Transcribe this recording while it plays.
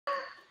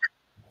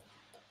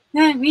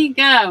There we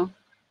go.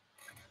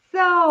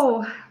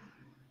 So,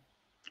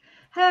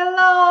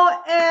 hello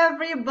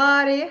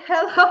everybody.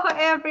 Hello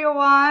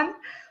everyone.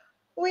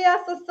 We are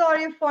so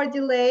sorry for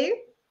delay.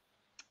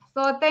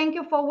 So thank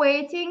you for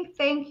waiting.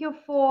 Thank you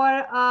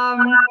for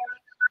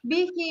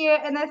be here.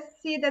 And I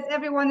see that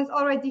everyone is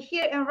already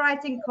here and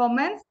writing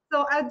comments.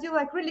 So I'll do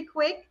like really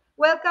quick.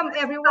 Welcome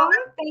everyone.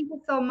 Thank you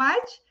so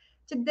much.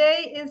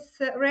 Today is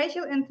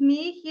Rachel and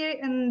me here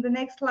in the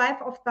next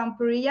live of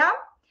Stamperia.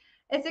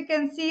 As you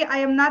can see, I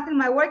am not in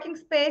my working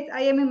space.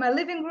 I am in my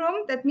living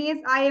room. That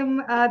means I am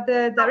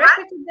the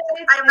director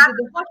today. I do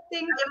the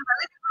hosting.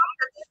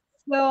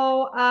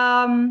 So,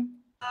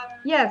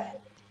 yes,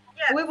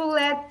 we will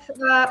let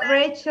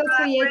Rachel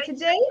create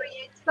today.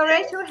 So,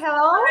 Rachel,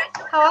 hello.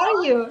 How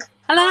are you?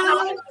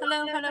 Hello,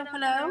 hello, hello,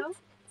 hello.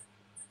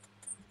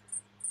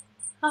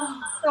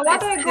 Oh, So, what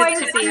it's are you good going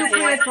to be to here.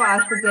 create for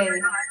us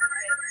today?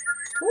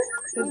 Oh,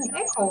 there's an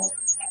echo.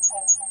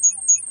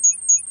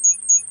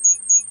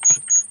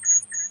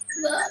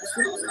 That's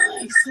not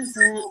nice, is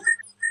it?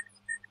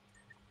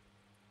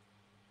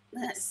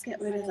 Let's get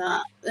rid of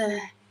that.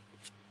 There.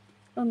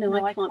 Oh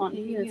no, I can't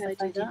hear you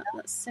if I do that.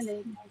 That's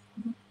silly.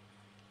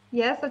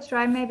 Yes, so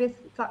try maybe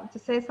to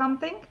say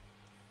something.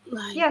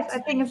 Right. Yes, I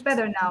think it's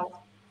better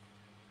now.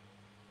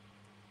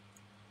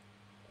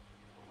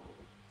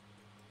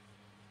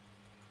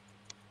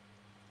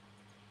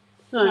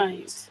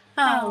 Right.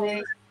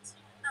 Harries.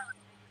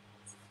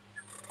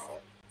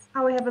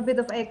 Oh, we have a bit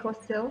of echo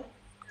still.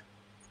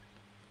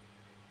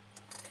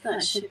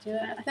 That should do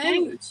it, I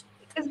think.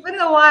 It's been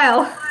a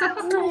while.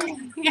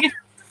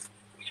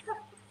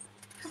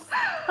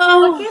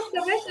 Oh. Okay,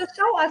 so Rachel,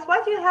 show us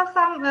what you have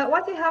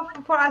what you have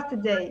for us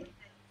today.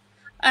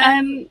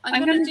 I'm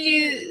gonna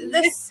do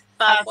this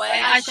bad boy.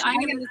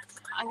 Actually,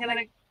 I'm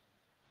gonna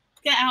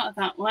get out of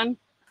that one,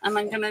 and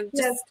I'm gonna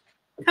just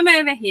come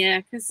over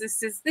here because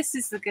this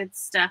is the good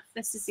stuff.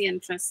 This is the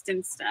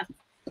interesting stuff.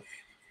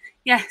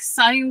 Yes,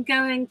 I'm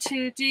going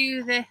to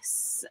do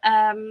this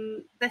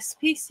this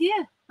piece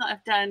here that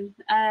I've done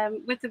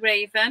with the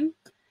raven.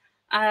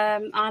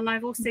 And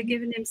I've also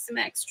given him some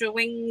extra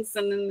wings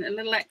and a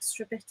little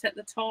extra bit at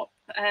the top.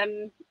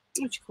 What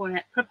do you call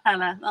it?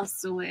 Propeller,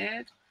 that's the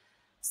word.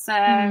 So,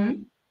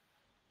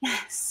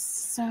 yes,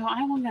 so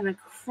I'm going to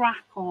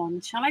crack on.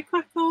 Shall I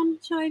crack on?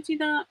 Shall I do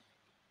that?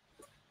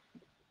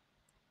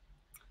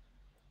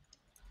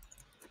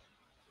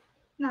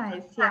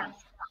 Nice, yeah.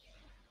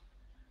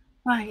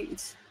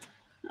 Right.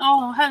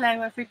 Oh,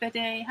 hello,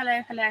 everybody.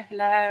 Hello, hello,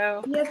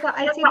 hello. Yes, so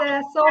I see there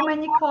are so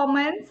many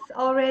comments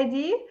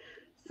already.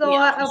 So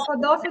for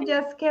those who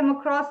just came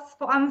across,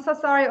 I'm so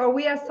sorry, or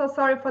we are so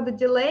sorry for the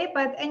delay.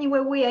 But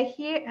anyway, we are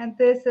here, and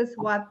this is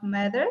what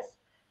matters.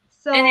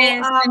 So,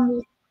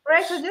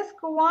 Rachel, just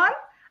go on.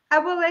 I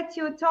will let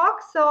you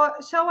talk. So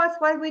show us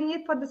what we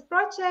need for this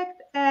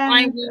project. And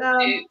I will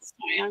do.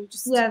 Sorry, I'm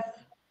just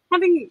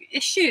having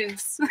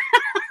issues.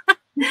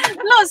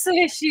 Lots of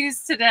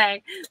issues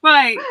today.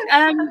 Right.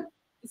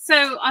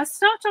 So I'll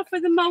start off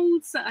with the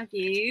molds that I've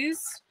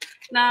used.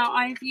 Now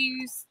I've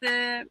used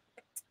the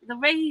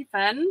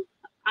raven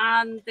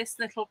and this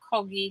little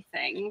coggy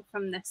thing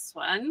from this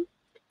one.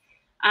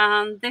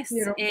 And this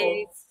is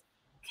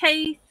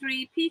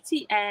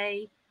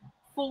K3PTA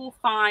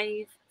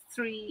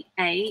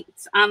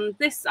 4538. And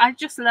this, I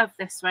just love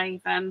this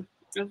raven.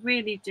 I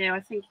really do. I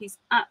think he's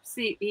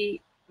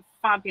absolutely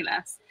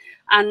fabulous.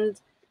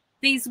 And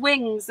these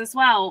wings as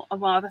well are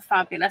rather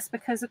fabulous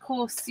because, of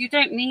course, you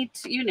don't need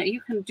to, you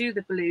can do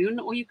the balloon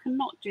or you can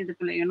not do the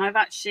balloon. I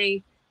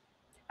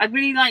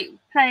really like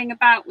playing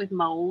about with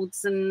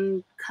molds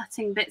and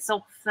cutting bits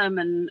off them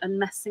and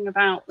messing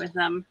about with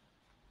them.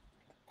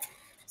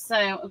 So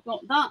I've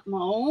got that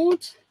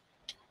mold.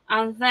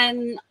 And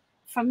then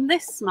from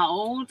this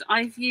mold,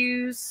 I've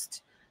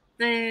used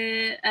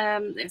the,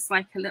 it's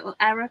like a little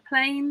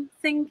aeroplane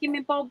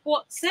thingy-me-bob.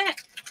 What's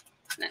it?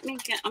 Let me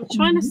get, I'm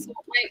trying to sort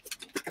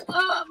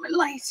my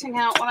lighting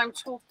out while I'm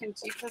talking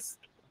to you because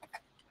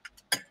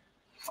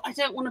I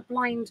don't want to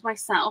blind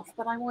myself,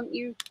 but I want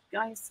you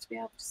guys to be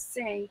able to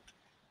see.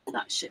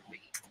 That should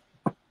be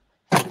a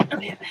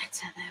bit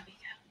better. There we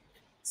go.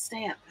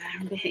 Stay up there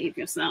and behave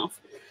yourself.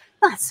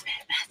 That's a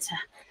bit better.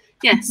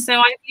 Yes, so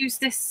I've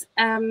used this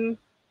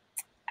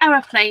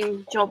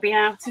aeroplane jobby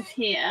out of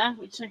here,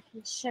 which I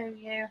can show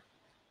you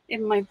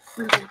in my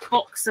little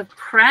box of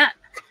prep.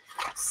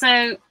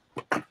 So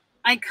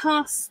I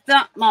cast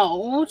that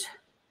mold,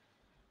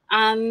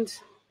 and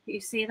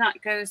you see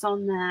that goes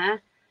on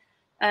there.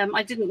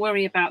 I didn't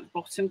worry about the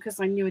bottom because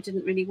I knew I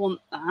didn't really want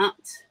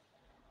that.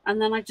 And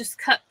then I just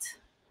cut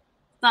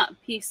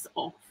that piece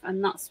off,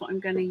 and that's what I'm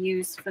going to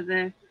use for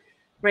the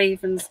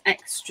raven's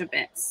extra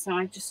bits. So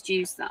I just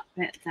use that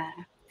bit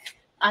there.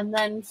 And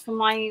then for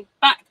my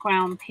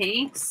background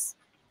piece,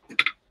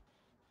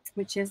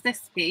 which is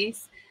this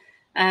piece,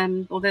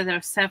 although there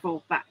are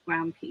several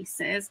background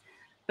pieces,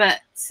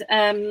 but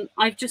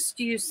I've just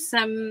used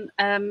some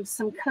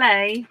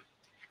clay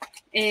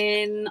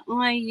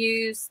I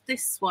use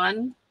this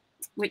one,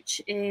 which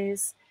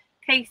is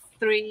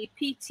K3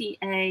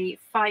 PTA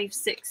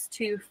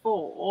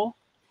 5624,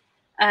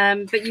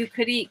 but you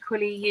could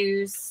equally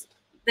use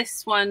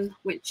this one,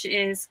 which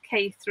is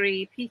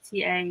K3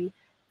 PTA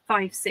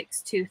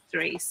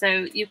 5623. So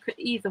you could,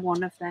 either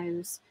one of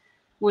those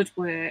would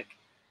work.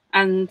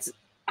 And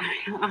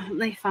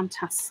they're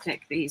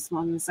fantastic, these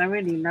ones. I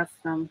really love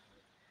them.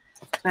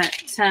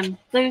 But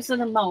those are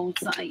the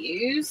molds that I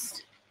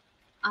used.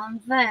 And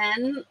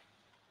then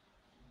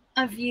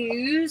I've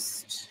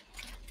used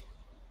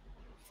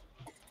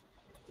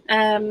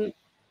oh,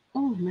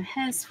 my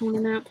hair's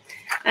falling out.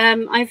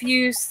 I've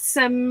used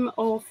some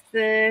of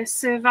the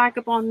Sir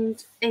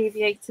Vagabond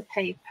aviator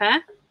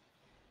paper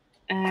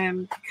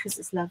because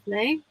it's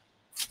lovely.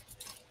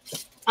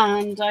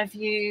 And I've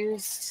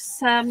used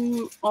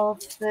some of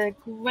the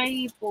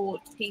grey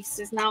board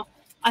pieces. Now,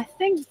 I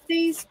think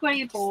these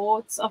grey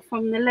boards are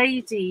from the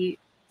Lady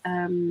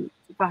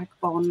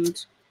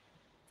Vagabond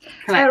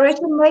collection.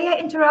 Rachel, may I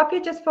interrupt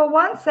you just for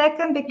 1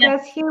 second?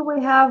 Because here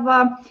we have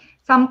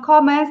some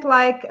comments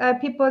like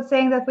people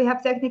saying that we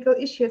have technical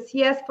issues.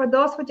 Yes, for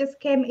those who just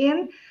came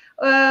in,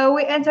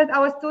 we entered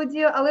our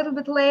studio a little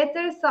bit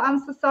later, so I'm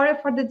so sorry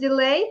for the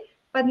delay.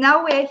 But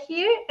now we are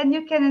here and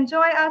you can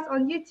enjoy us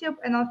on YouTube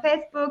and on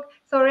Facebook.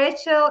 So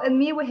Rachel and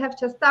me, we have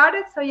just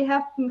started, so you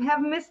have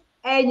missed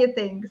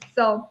anything.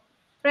 So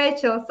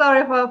Rachel,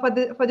 sorry for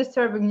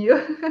disturbing you.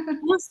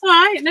 That's all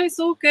right. No, it's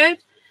all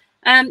good.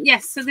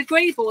 Yes, so the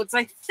grey boards,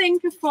 I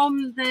think, are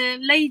from the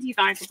Lady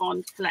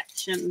Vagabond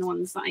collection, the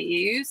ones that I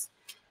use.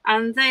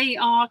 And they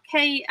are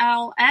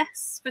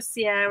KLS for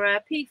Sierra,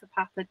 P for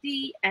Papa,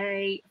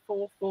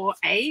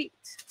 DA448.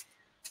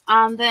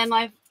 And then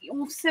I've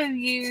also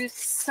used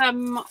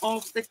some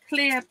of the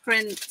clear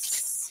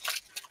prints.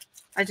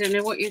 I don't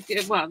know what you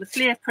do. Well, the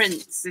clear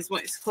prints is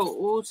what it's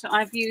called.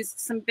 I've used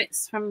some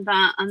bits from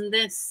that. And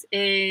this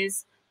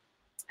is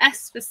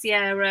S for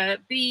Sierra,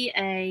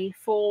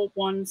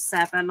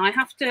 BA417.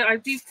 I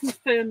do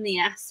confirm the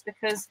S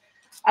because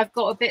I've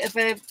got a bit of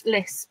a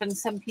lisp and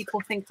some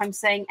people think I'm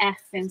saying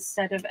F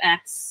instead of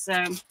S.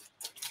 So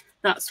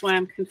that's why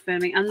I'm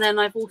confirming. And then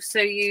I've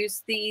also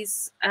used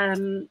these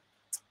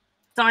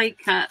die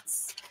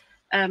cuts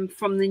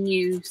from the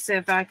new Sir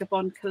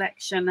Vagabond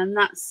collection, and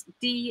that's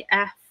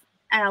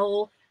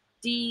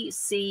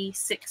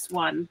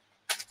DFLDC61.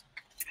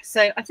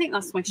 So I think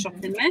that's my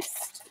shopping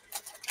list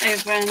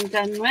over and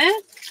done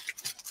with.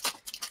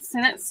 So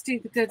let's do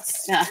the good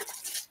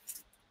stuff.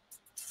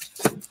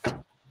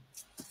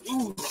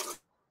 Ooh.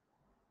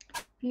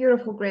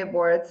 Beautiful grey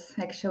boards,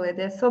 actually.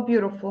 They're so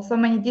beautiful, so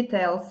many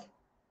details.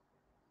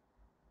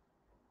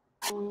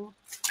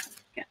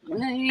 Get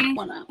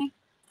one out.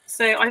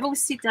 So I've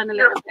obviously done a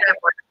little bit. There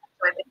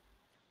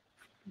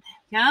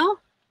we go.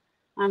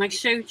 And I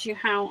showed you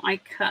how I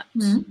cut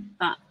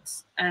that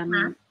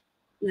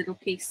little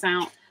piece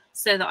out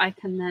so that I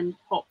can then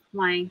pop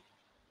my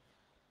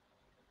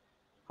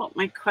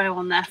crow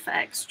on there for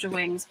extra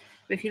wings.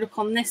 But if you look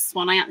on this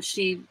one, I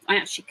actually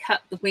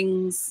cut the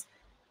wings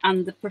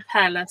and the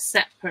propeller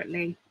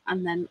separately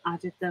and then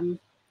added them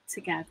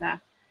together.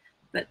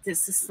 But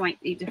there's a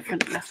slightly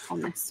different look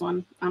on this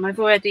one. And I've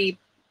already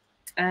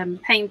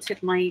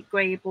painted my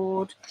grey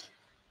board,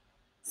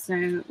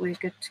 so we're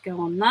good to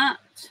go on that.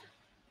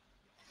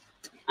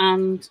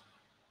 And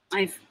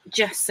I've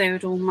just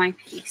sewed all my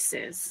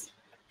pieces.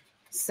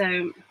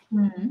 So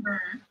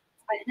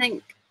I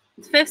think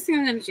the first thing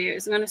I'm going to do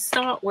is I'm going to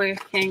start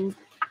working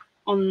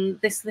on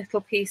this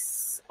little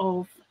piece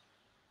of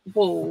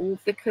wool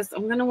because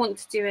I'm going to want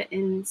to do it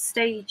in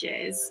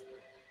stages,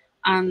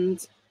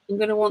 and I'm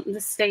going to want the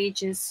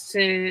stages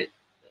to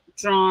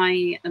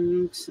dry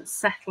and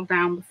settle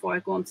down before I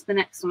go on to the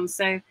next one.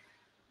 So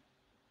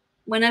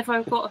whenever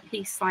I've got a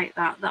piece like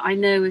that I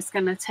know is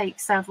going to take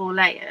several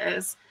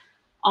layers,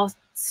 I'll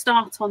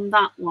start on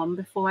that one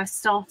before I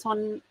start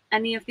on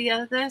any of the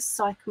others,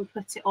 so I can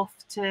put it off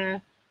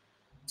to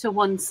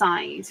one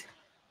side.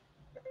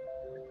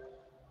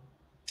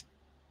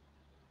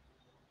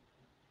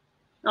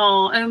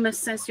 Oh, Omar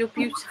says you're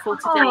beautiful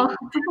today.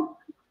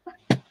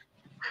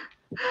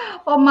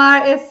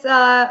 Omar is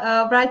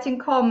writing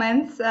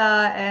comments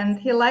and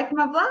he liked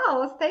my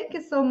blouse. Thank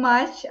you so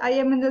much. I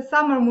am in the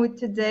summer mood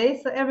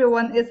today, so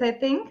everyone is, I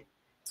think.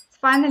 It's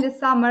finally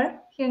summer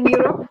here in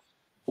Europe.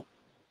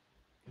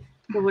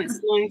 Oh,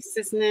 it's nice,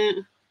 isn't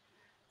it?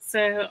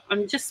 So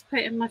I'm just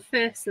putting my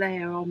first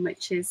layer on,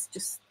 which is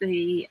just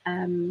the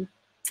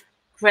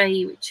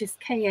grey, which is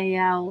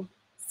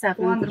KAL73.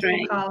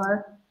 Wonderful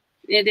color.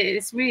 It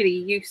is really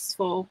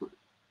useful.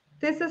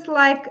 This is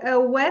like a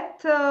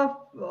wet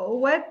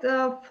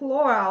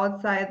floor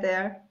outside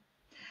there.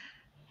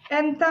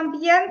 And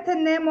también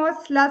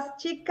tenemos las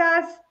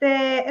chicas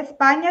de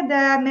España, de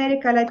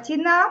América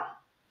Latina.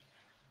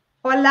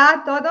 Hola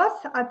a todos,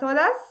 a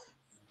todas.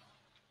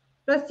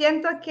 Lo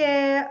siento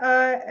que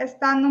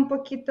están un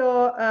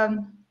poquito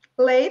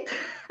late.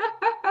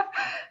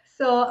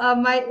 So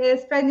my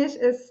Spanish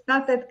is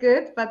not that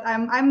good, but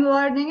I'm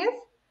learning it.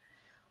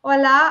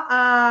 Hola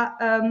a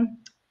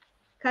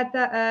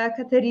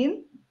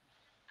Catherine.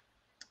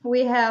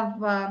 We have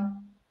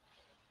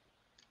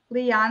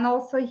Lian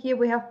also here.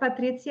 We have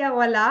Patricia.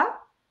 Hola.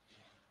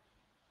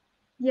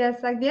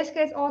 Yes,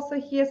 Agnieszka is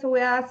also here. So we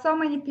are so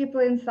many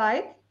people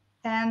inside,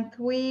 and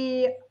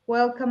we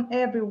welcome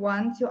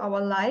everyone to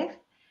our live.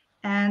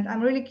 And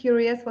I'm really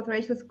curious what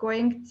Rachel's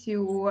going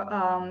to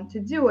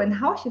do and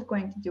how she's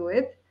going to do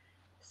it.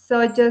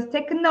 So just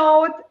take a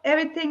note,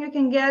 everything you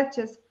can get,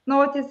 just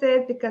notice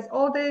it, because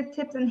all the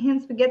tips and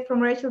hints we get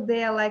from Rachel,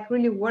 they are like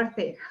really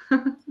worthy.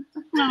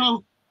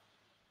 Oh,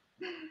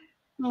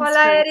 Hola,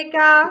 great.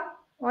 Erika.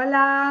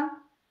 Hola.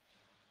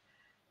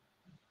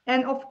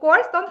 And of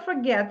course, don't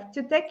forget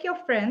to take your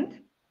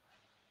friend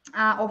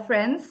or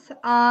friends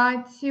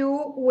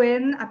to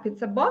win a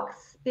pizza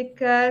box,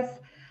 because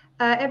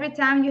every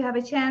time you have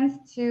a chance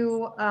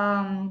to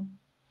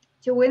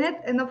win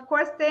it. And of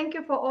course, thank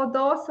you for all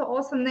those who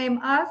also name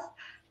us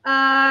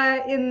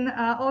in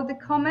all the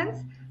comments.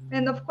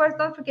 And of course,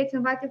 don't forget to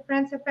invite your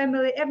friends, your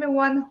family,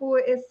 everyone who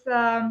is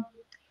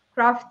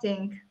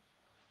crafting.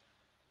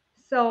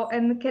 So,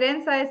 and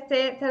Kerenza is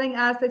telling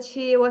us that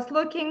she was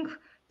looking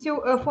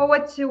to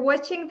forward to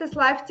watching this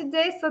live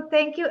today. So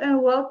thank you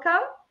and welcome.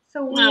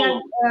 So we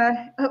are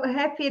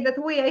happy that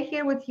we are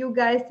here with you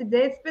guys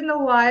today. It's been a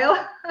while.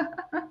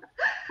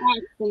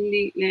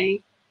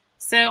 Absolutely.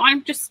 So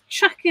I'm just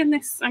checking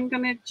this. I'm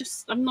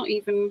not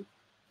even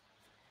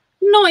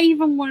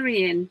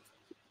worrying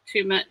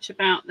too much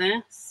about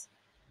this.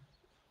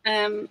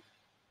 I'm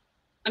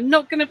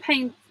not going to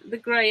paint the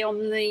grey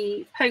on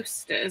the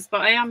posters,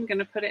 but I am going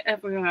to put it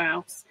everywhere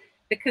else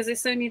because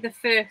it's only the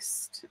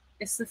first.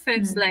 It's the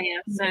first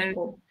layer, so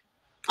beautiful.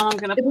 I'm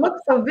going to. It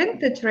looks so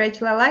vintage,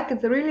 Rachel. I like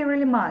it really,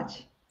 really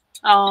much.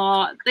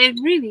 They're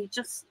really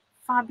just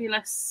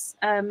fabulous.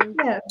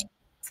 Yes.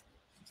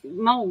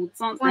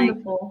 Molds, aren't they?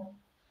 Wonderful.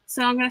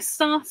 So I'm going to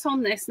start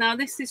on this now.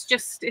 This is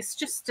just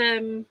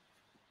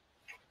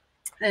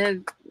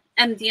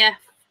MDF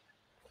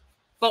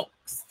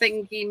box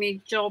thingy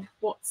me job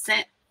what's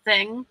it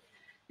thing.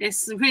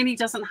 This really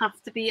doesn't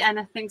have to be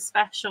anything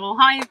special.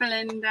 Hi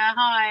Belinda,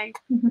 hi.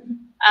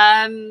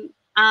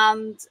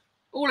 And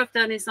all I've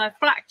done is I've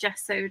black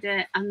gessoed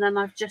it, and then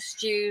I've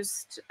just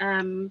used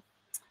some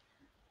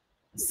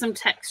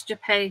texture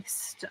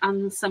paste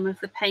and some of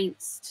the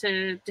paints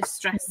to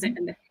distress it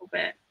a little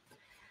bit.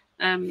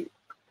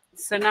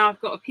 So now I've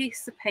got a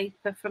piece of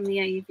paper from the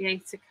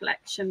Aviator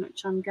collection,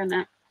 which I'm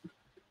gonna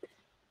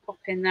pop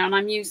in there, and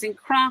I'm using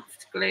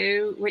craft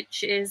glue,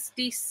 which is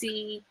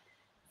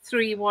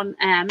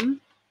DC31M,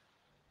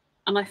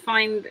 and I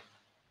find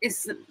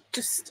it's a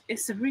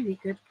really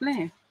good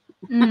glue.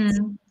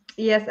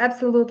 Yes,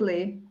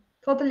 absolutely,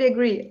 totally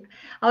agree.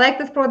 I like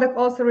this product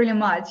also really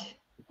much.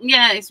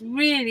 Yeah, it's a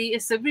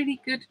really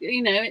good,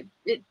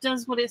 it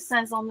does what it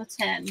says on the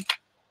tin.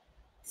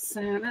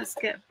 So let's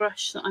get a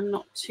brush that I'm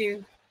not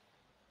too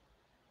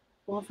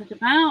bothered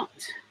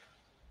about.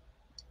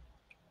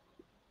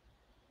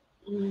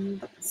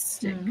 Let's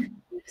stick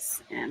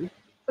this in.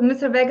 So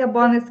Mr.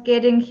 Vagabond is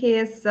getting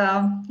his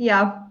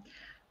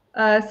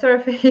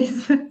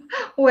surface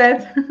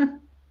wet.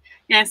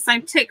 Yes,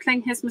 I'm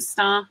tickling his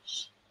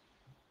moustache.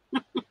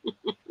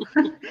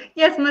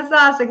 Yes,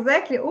 massage,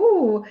 exactly.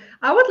 Ooh,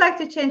 I would like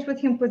to change with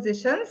him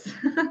positions.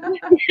 I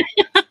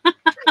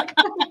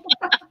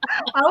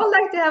would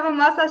like to have a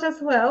massage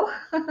as well.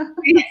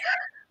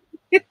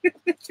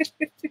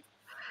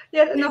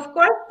 Yes, and of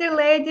course, dear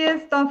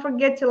ladies, don't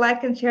forget to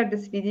like and share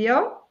this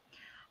video.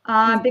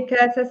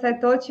 Because as I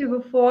told you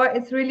before,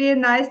 it's really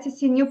nice to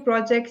see new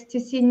projects, to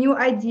see new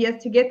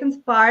ideas, to get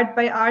inspired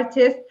by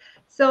artists.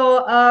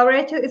 So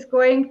Rachel is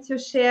going to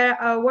share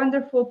a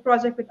wonderful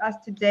project with us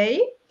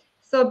today.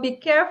 So be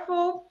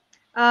careful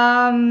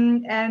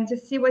and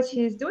just see what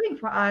she is doing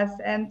for us.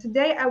 And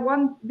today I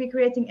won't be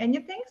creating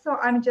anything. So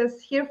I'm just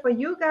here for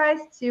you guys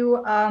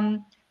to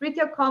read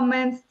your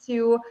comments,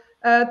 to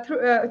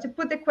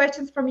put the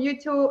questions from you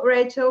to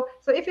Rachel.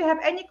 So if you have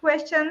any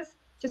questions,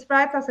 just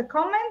write us a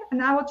comment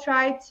and I will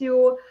try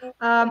to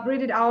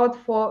read it out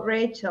for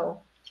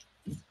Rachel.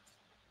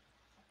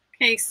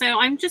 Okay, so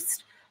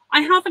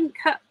I haven't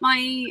cut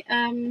my,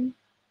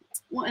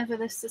 whatever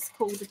this is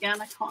called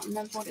again. I can't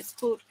remember what it's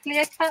called.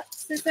 Clear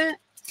cuts, is it?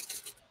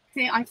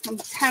 I'm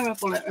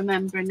terrible at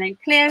remembering names.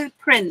 Clear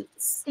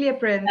prints. Clear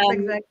prints,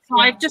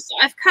 exactly. So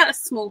I've cut a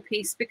small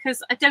piece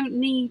because I don't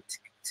need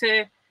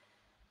to.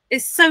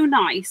 It's so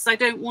nice. I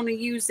don't want to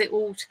use it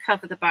all to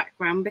cover the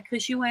background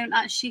because you won't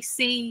actually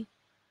see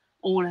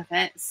all of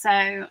it.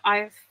 So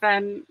I've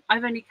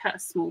only cut a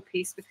small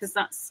piece because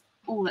that's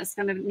all that's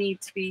going to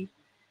need to be,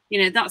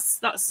 that's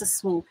a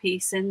small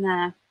piece in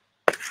there.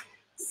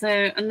 So,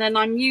 and then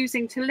I'm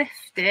using to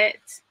lift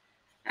it,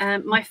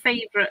 my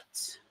favorite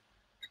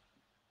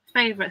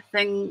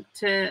thing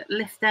to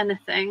lift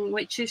anything,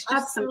 which is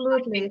just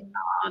absolutely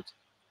card.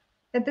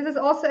 And this is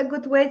also a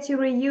good way to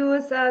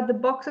reuse the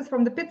boxes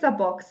from the pizza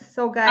box.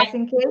 So guys,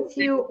 in case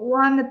you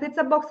want a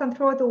pizza box and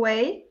throw it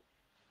away,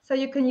 so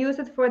you can use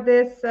it for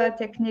this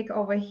technique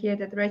over here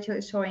that Rachel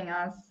is showing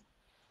us.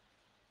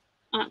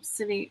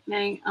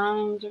 Absolutely.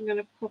 And I'm going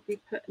to probably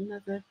put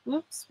another,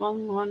 whoops,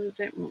 one,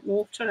 don't want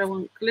water, I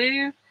want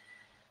glue.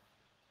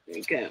 There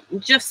we go. I'm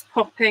just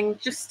popping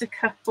just a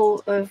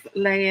couple of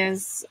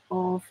layers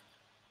of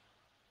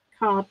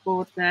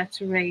cardboard there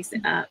to raise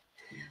it up.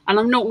 And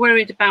I'm not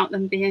worried about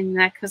them being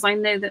there because I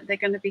know that they're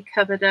going to be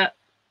covered up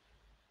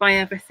by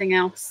everything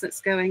else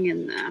that's going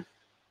in there.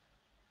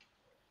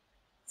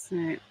 So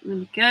there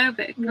we go, a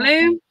bit of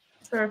glue.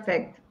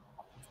 Perfect.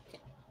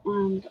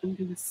 And I'm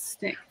going to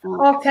stick that.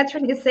 Oh,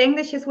 Catherine is saying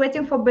that she's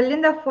waiting for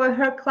Belinda for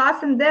her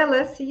class in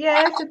Dallas.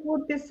 Yes, it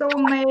would be so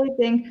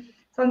amazing.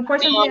 So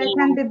unfortunately, I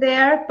can't be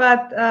there,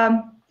 but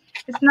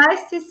it's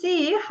nice to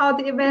see how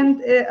the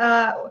event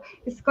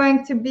is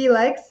going to be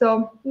like.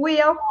 So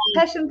we are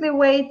patiently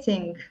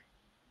waiting.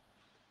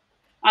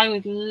 I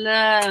would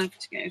love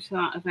to go to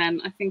that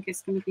event. I think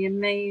it's going to be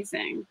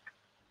amazing.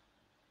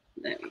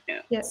 There we go.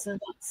 Yes. So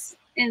that's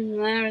in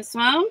there as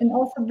well. And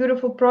also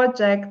beautiful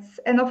projects.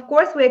 And of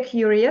course, we're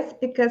curious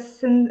because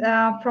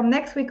from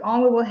next week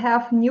on, we will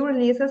have new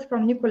releases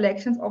from new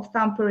collections of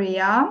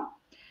Stamperia.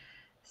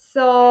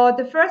 So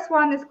the first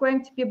one is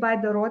going to be by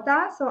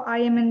Dorota. So I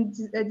am in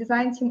the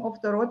design team of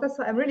Dorota.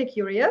 So I'm really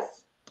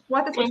curious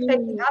what is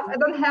expecting us. I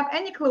don't have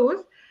any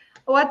clues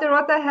what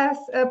Dorota has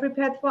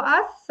prepared for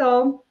us.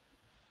 So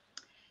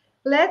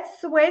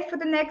let's wait for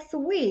the next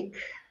week.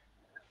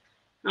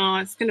 Oh,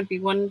 it's going to be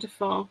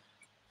wonderful.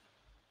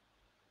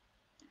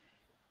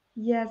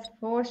 Yes,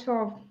 for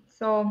sure.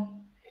 So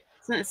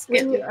let's we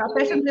get are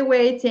patiently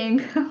waiting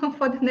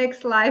for the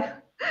next live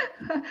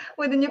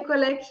with the new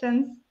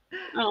collections.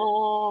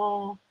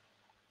 Oh.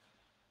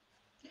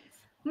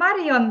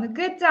 Marion,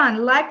 good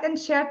done. Liked and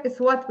shared is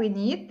what we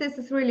need. This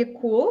is really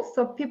cool.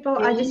 So people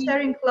are just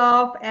sharing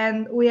love,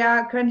 and we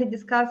are currently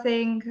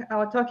discussing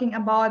or talking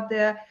about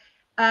the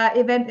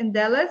event in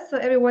Dallas. So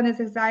everyone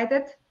is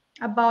excited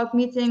about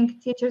meeting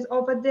teachers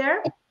over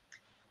there.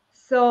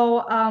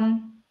 So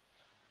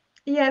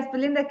yes,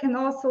 Belinda can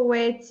also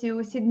wait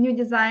to see new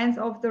designs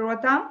of the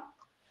Rota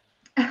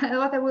and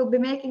what I will be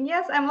making.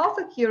 Yes, I'm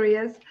also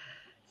curious.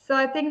 So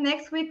I think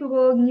next week we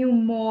will know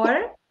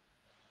more.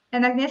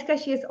 And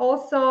Agnieszka, she is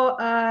also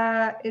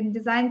in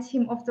design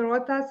team of the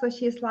Rota, so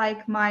she's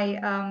like my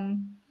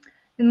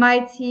in my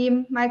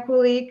team, my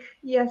colleague.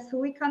 Yes,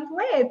 we can't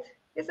wait,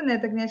 isn't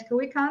it, Agnieszka?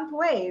 We can't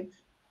wait.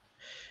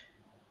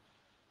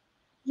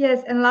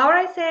 Yes, and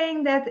Laura is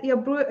saying that your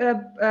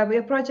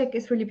project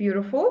is really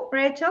beautiful,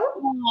 Rachel.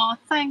 Oh,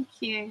 thank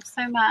you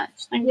so much.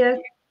 Thank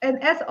you. And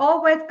as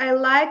always, I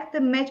like the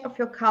match of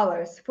your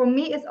colors. For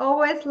me, it's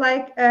always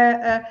like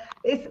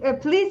it's a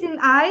pleasing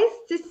eyes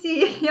to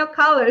see your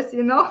colors,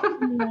 you know.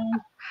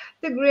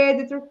 The gray,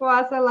 the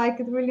turquoise, I like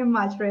it really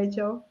much,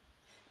 Rachel.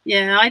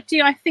 Yeah, I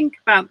do. I think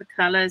about the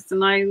colors,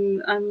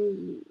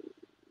 and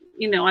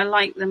you know, I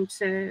like them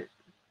to.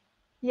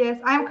 Yes,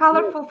 I'm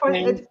colorful for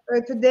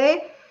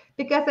today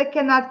because I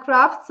cannot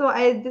craft, so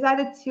I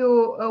decided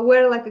to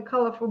wear like a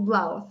colorful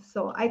blouse.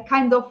 So I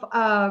kind of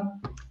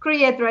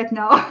create right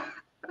now.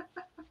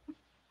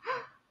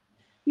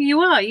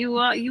 You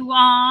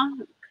are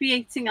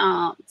creating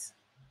art.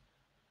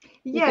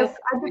 Yes,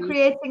 I'll be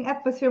creating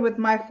atmosphere with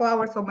my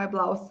flowers on my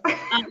blouse.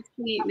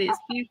 Absolutely, it's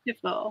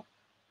beautiful.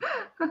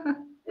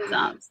 It's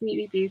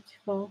absolutely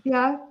beautiful.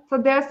 Yeah, so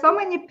there are so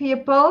many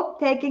people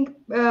taking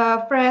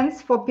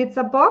friends for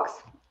pizza box.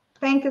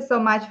 Thank you so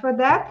much for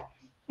that.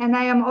 And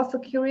I am also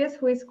curious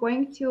who is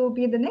going to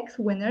be the next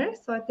winner.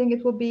 So I think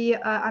it will be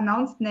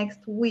announced next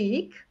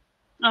week.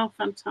 Oh,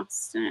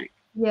 fantastic.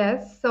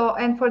 Yes. So,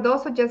 and for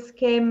those who just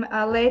came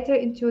later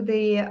into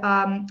the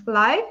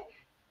live,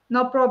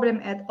 no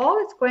problem at all.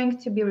 It's going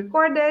to be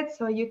recorded,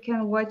 so you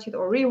can watch it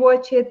or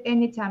rewatch it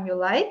anytime you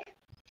like.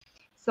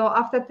 So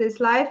after this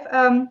live,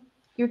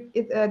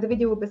 the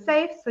video will be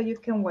saved, so you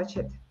can watch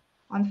it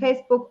on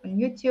Facebook, on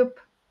YouTube,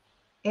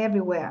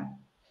 everywhere.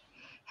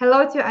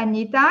 Hello to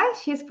Anita.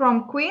 She's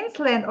from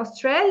Queensland,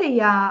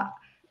 Australia.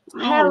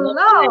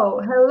 Hello,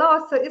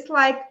 hello. So it's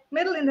like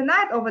middle in the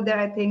night over there,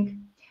 I think.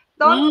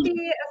 Don't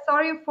be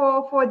sorry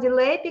for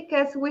delay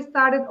because we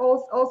started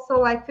also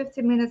like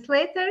 15 minutes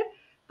later,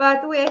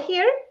 but we are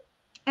here,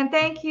 and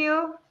thank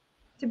you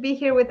to be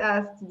here with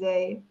us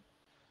today.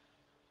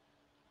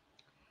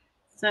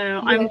 So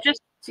yes. I'm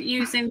just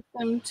using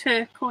some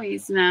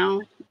turquoise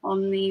now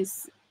on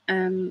these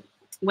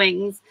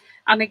wings,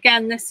 and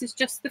again, this is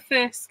just the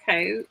first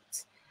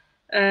coat.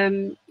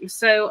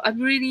 So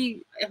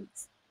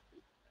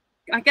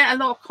I get a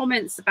lot of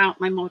comments about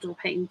my model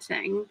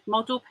painting,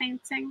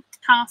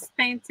 cast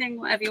painting,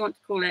 whatever you want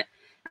to call it.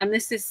 And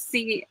this is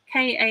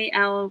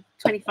CAL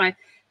 25.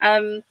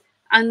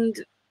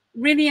 And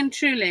really and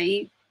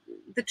truly,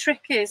 the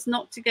trick is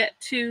not to get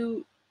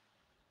too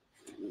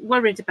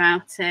worried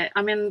about it.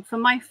 I mean, for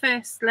my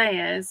first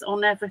layers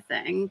on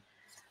everything,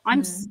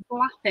 I'm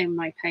slapping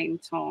my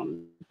paint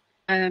on.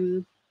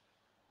 And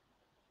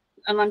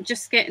I'm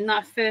just getting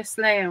that first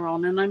layer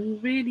on, and I'm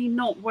really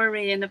not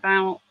worrying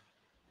about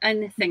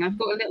anything. I've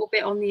got a little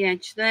bit on the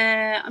edge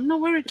there. I'm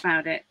not worried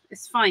about it.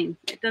 It's fine.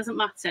 It doesn't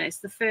matter. It's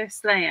the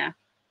first layer.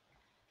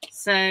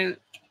 So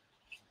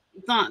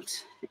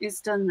that is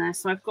done there.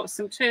 So I've got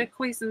some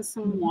turquoise and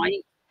some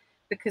white,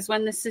 because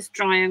when this is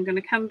dry, I'm going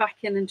to come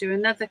back in and do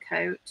another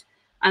coat.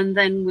 and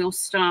then we'll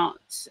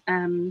start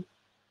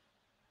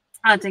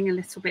adding a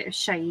little bit of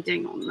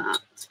shading on that.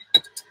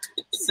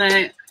 So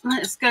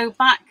let's go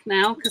back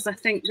now, because I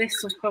think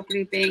this will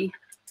probably be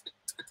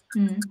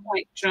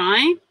quite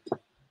dry.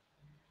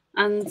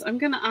 And I'm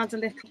going to add a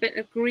little bit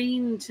of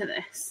green to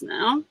this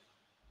now.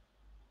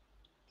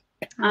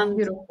 Oh,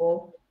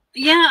 beautiful.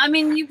 Yeah, I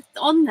mean, you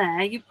on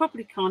there, you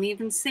probably can't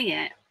even see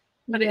it.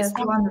 But yes, it's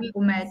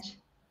wonderful match.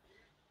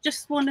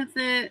 Just one of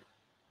the...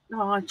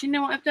 Oh, do you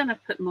know what I've done?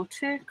 I've put more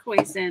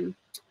turquoise in.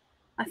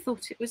 I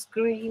thought it was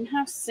green.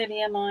 How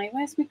silly am I?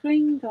 Where's my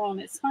green gone?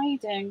 It's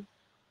hiding.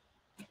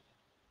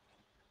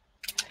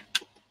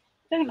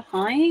 Don't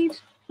hide.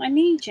 I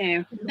need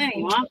you. There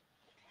you are.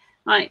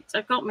 Right,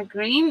 I've got my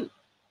green.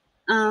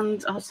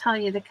 And I'll tell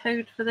you the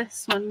code for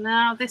this one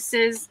now. This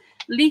is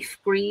leaf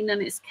green,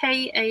 and it's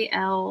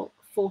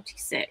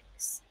KAL46.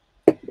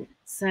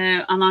 So,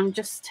 and I'm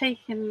just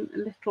taking a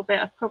little bit.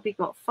 I've probably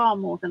got far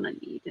more than I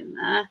need in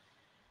there.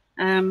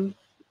 And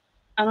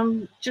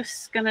I'm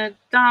just going to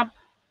dab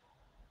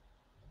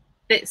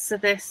bits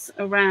of this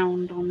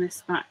around on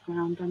this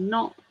background. I'm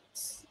not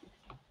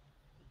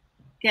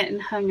getting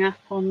hung up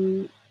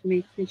on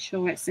making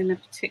sure it's in a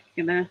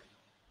particular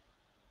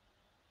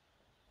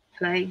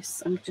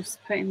place. I'm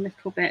just putting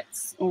little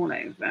bits all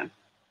over.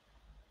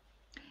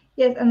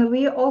 Yes, and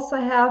we also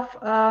have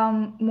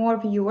more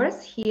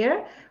viewers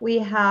here. We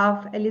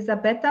have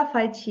Elisabetta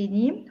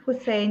Falcini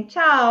who's saying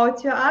ciao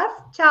to us,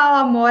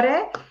 ciao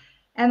amore.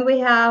 And we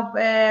have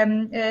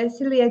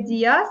Celia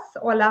Diaz,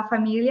 hola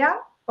familia,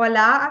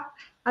 hola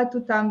a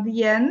tu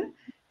también.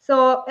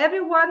 So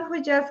everyone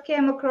who just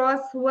came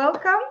across,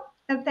 welcome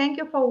and thank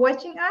you for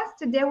watching us.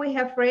 Today we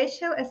have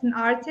Rachel as an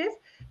artist.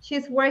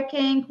 She's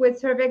working with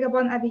Sir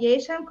Vagabond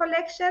Aviation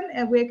Collection,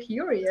 and we're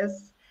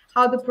curious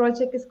how the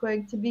project is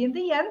going to be in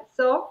the end.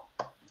 So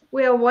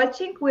we are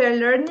watching, we are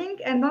learning,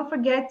 and don't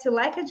forget to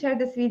like and share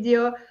this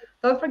video.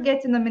 Don't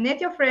forget to nominate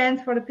your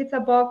friends for the pizza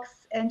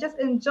box and just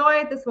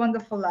enjoy this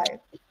wonderful life.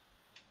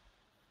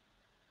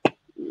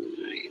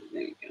 Right,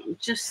 there we go. I'm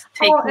just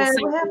taking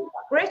we have,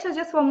 Rachel,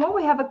 just one more.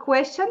 We have a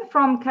question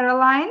from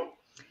Caroline.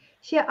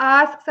 She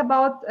asks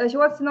about, she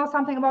wants to know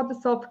something about the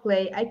soft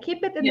clay. I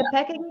keep it in the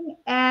packaging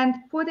and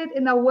put it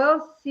in a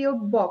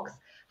well-sealed box.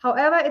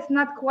 However, it's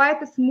not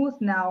quite as smooth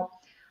now.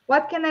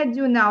 What can I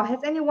do now?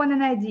 Has anyone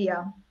an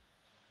idea?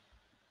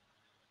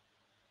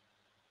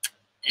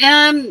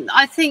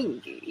 I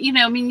think, you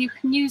know, I mean, you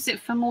can use it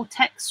for more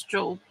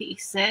textural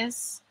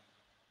pieces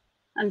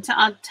and to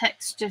add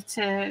texture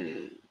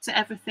to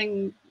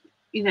everything,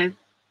 you know,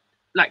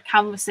 like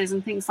canvases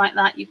and things like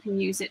that. You can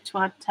use it to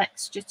add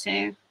texture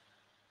to.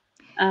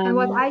 And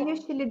what I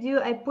usually do,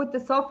 I put the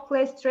soft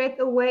clay straight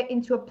away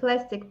into a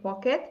plastic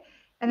pocket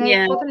and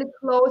I totally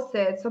close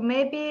it. So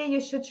maybe you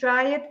should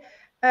try it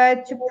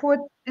to put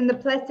in the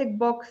plastic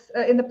box,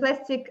 in the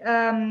plastic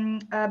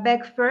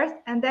bag first,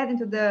 and then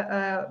into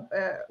the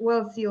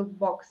well-sealed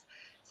box.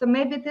 So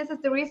maybe this is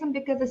the reason,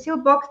 because the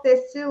sealed box,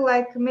 there's still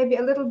like maybe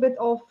a little bit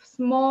of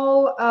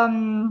small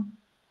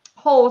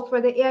holes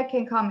where the air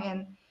can come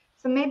in.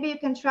 So maybe you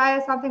can try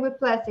something with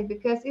plastic,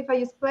 because if I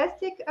use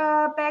plastic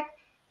bag,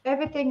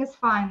 everything is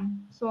fine.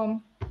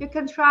 So you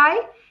can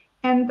try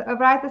and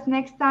write us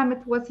next time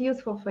it was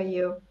useful for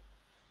you.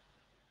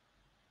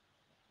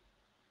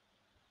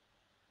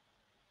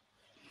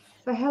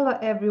 So hello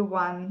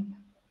everyone.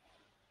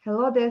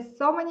 Hello, there's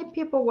so many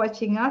people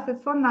watching us.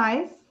 It's so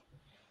nice.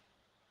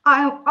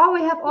 Oh,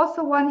 we have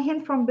also one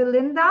hint from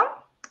Belinda.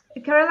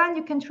 Caroline,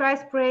 you can try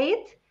spray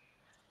it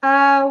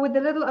with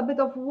a bit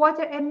of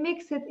water and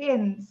mix it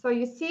in. So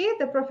you see,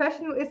 the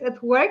professional is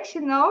at work. She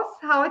knows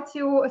how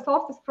to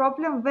solve this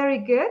problem. Very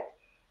good.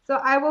 So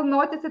I will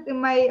notice it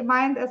in my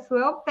mind as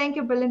well. Thank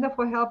you, Belinda,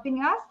 for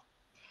helping us.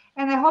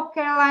 And I hope,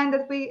 Caroline,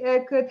 that we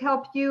could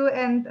help you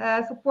and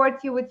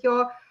support you with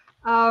your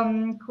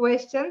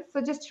questions.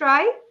 So just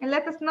try and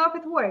let us know if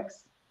it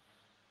works.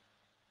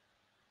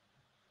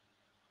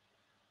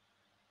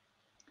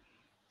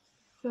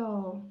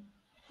 So,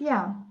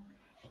 yeah.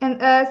 And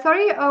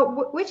sorry,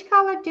 which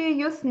color do you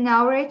use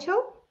now,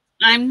 Rachel?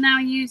 I'm now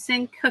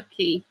using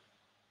Cookie.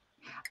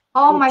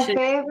 Oh, my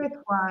favorite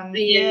one.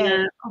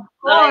 Yes, of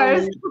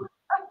course.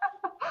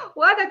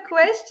 What a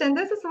question.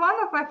 This is one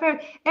of my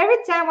favorite. Every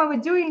time when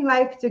we're doing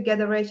live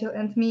together, Rachel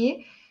and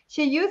me,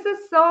 she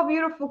uses so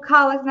beautiful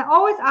colors. And I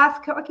always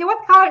ask her, okay,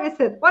 what color is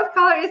it? What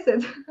color is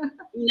it?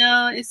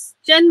 No, it's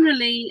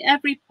generally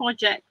every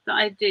project that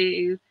I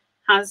do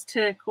has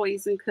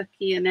turquoise and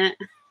Cookie in it.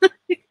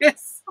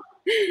 because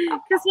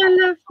I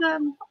love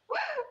them.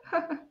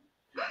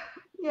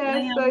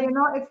 Yeah, so you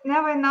know, it's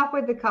never enough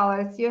with the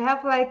colors. You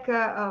have like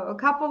a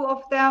couple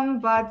of them,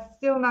 but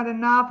still not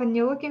enough, and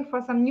you're looking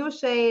for some new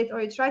shades,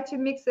 or you try to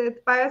mix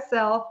it by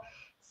yourself.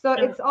 So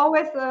it's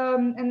always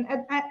an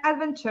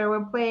adventure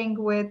when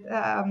playing with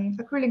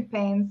acrylic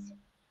paints.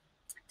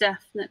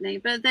 Definitely,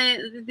 but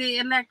the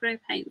Allegro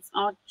paints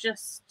are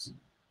just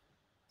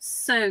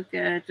so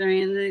good. I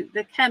mean,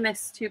 the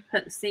chemist who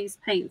puts these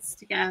paints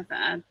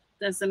together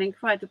does an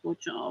incredible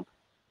job.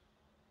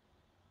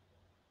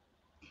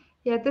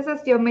 Yeah, this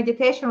is your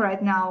meditation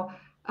right now.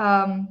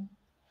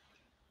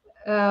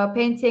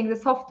 painting the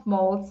soft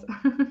molds.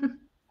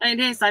 It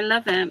is. I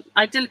love it.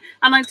 I do,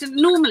 and I do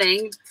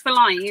normally for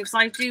lives.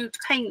 I do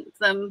paint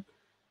them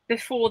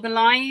before the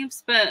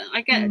lives, but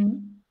I get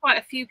quite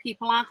a few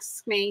people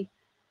ask me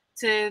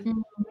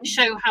to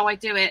show how I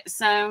do it.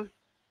 So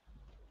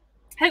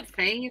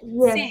hopefully you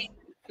can see.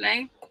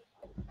 Hopefully,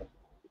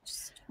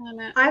 just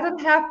I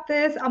don't have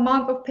this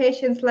amount of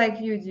patience like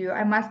you do.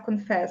 I must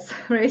confess,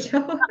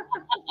 Rachel.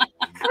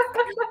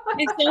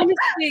 It's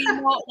honestly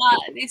not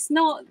that. It's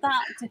not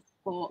that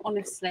difficult.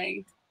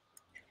 Honestly,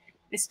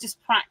 it's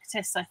just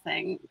practice. I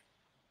think.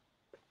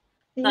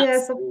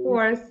 Yes, of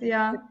course.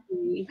 Yeah.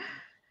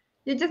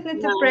 You just need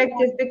to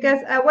practice because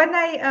when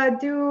I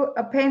do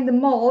paint the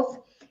molds,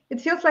 it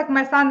feels like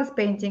my son is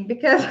painting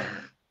because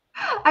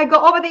I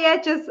go over the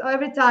edges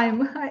every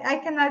time. I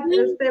cannot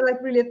stay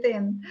like really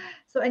thin.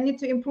 So I need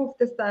to improve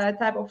this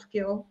type of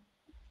skill.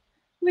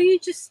 Well, you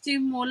just do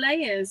more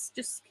layers.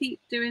 Just keep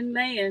doing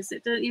layers.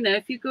 It does, you know,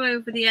 if you go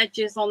over the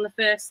edges on the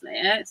first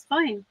layer, it's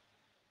fine.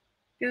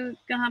 Go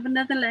have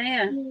another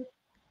layer.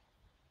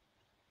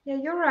 Yeah,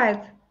 you're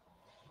right.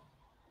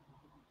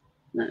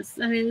 That's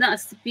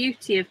the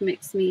beauty of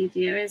mixed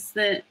media is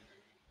that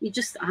you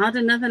just add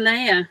another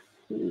layer.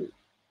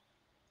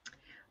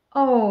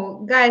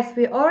 Oh, guys,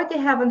 we already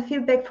have a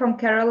feedback from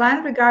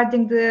Caroline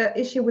regarding the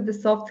issue with the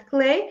soft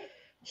clay.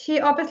 She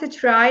obviously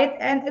tried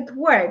and it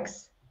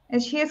works,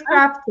 and she is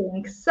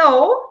crafting.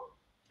 So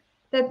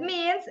that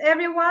means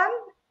everyone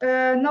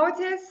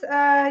notice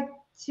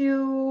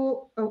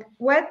to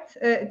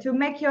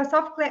make your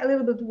soft clay a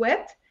little bit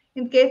wet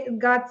in case it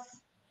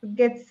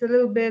gets a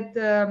little bit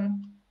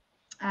um,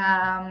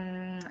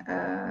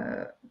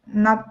 uh,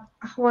 not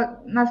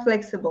not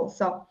flexible.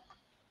 So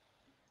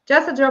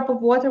just a drop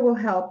of water will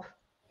help.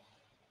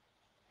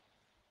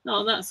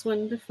 Oh, that's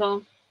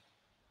wonderful.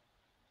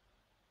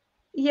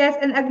 Yes,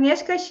 and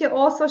Agnieszka, she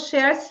also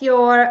shares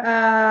your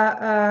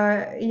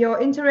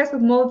interest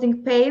with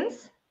molding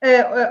paints.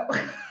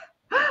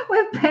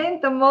 With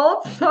paint the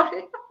molds,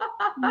 sorry.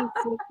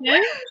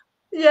 Okay.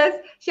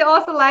 Yes, she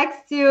also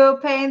likes to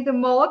paint the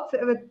molds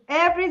with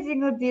every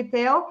single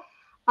detail.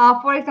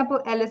 For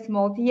example, Alice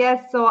mold.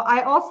 Yes, so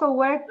I also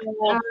work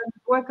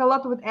a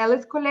lot with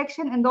Alice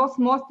collection, and those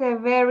molds are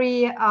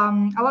very a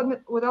lot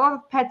with a lot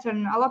of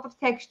pattern, a lot of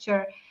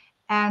texture,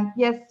 and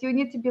yes, you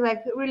need to be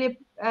like really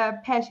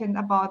passionate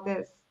about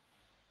this.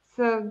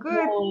 So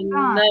good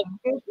done,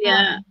 good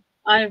yeah, done.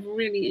 I've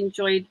really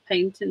enjoyed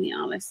painting the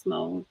Alice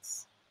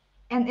molds.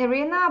 And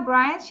Irina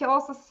Bryant, she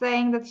also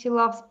saying that she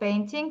loves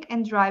painting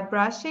and dry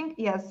brushing.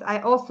 Yes, I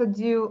also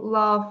do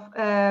love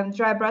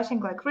dry brushing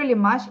like really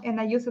much, and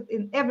I use it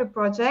in every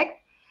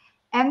project.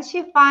 And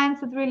she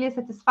finds it really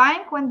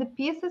satisfying when the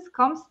pieces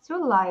comes to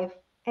life.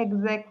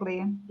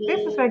 Exactly.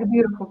 This is very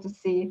beautiful to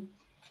see.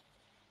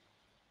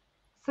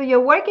 So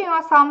you're working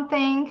on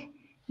something,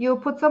 you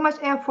put so much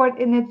effort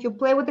in it, you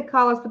play with the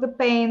colors, with the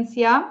paints,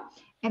 yeah,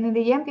 and in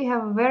the end, you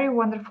have a very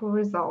wonderful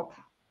result.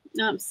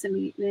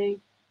 Absolutely.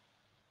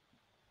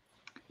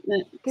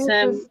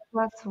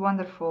 That's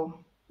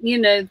wonderful. You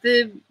know,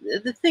 the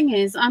thing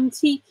is,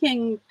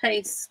 antiquing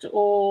paste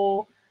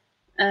or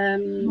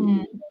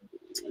the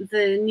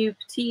new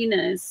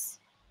patinas.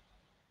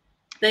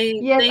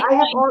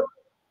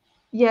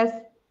 Yes,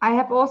 I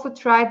have also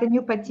tried the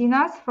new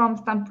patinas from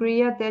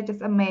Stamperia. They're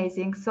just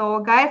amazing.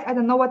 So, guys, I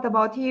don't know what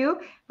about you,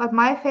 but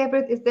my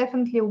favorite is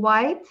definitely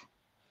white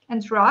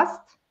and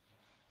rust.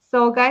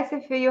 So, guys,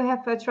 if you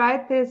have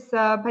tried this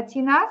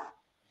patinas,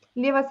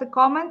 leave us a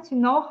comment to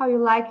know how you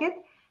like it,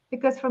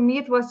 because for me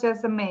it was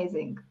just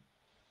amazing.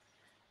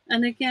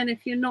 And again,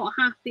 if you're not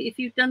happy, if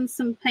you've done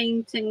some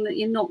painting that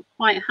you're not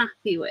quite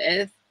happy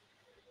with,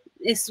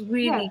 it's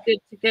really good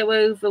to go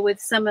over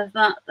with some of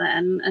that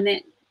then, and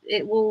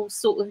it will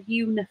sort of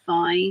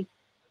unify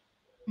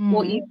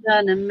what you've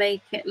done and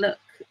make it look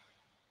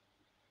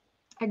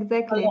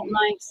exactly a lot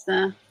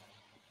nicer.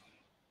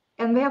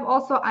 And we have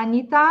also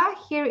Anita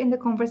here in the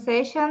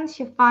conversation.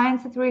 She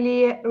finds it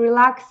really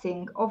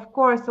relaxing. Of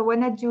course, so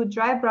when I do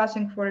dry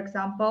brushing, for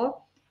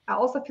example, I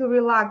also feel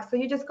relaxed. So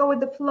you just go with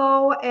the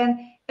flow and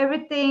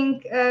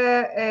everything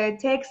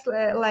takes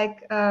the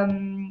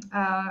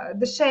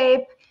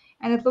shape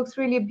and it looks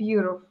really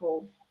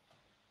beautiful.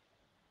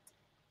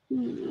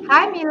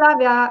 Hi,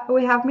 Mila.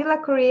 We have Mila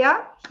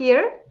Korea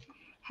here.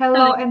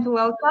 Hello and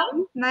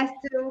welcome. Nice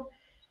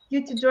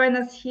to join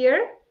us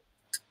here.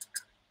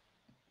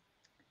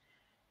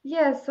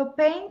 Yes, so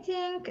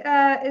painting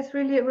is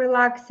really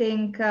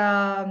relaxing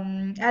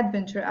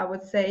adventure, I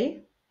would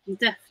say.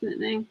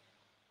 Definitely.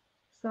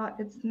 So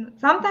it's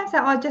sometimes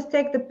I'll just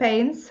take the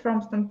paints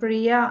from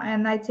Stamperia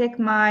and I take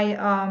my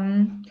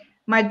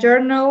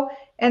journal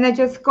and I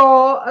just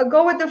go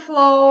with the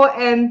flow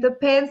and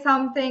paint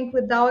something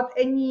without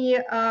any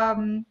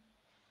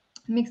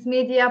mixed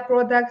media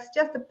products,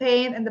 just the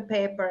paint and the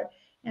paper.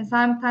 And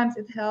sometimes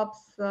it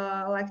helps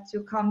like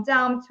to calm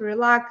down, to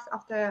relax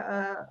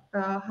after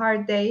a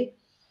hard day.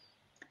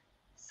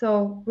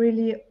 So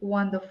really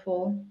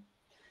wonderful.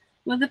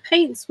 Well, the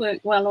paints work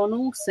well on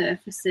all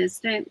surfaces,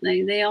 don't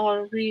they? They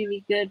are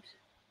really good.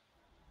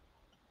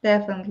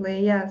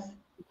 Definitely, yes.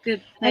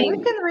 Good And you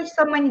paint. can reach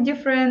so many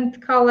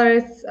different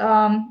colors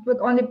with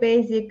only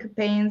basic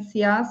paints,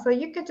 yeah. So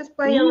you can just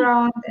play Yeah.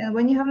 around, and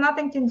when you have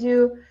nothing to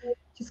do,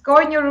 just go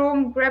in your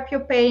room, grab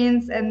your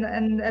paints and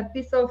a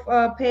piece of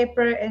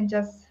paper, and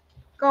just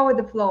go with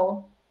the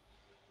flow.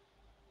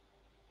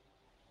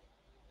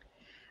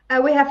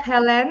 We have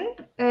Helen.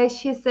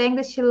 She's saying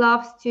that she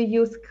loves to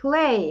use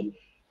clay.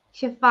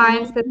 She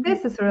finds that Mm.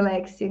 this is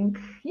relaxing.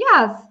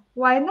 Yes,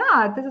 why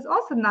not? This is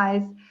also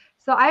nice.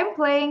 So I'm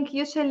playing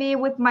usually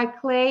with my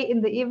clay in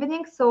the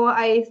evening. So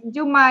I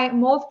do my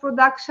mold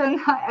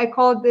production. I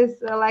call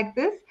this like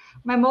this.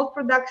 My mold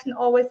production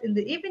always in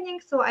the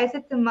evening. So I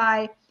sit in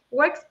my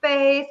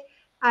workspace.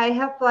 I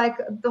have like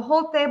the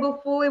whole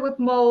table fully with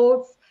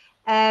molds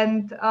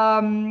and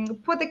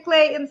put the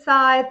clay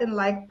inside and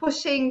like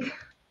pushing.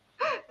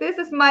 This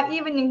is my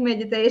evening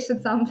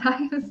meditation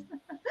sometimes.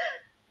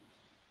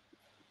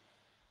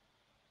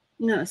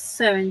 No, it's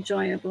so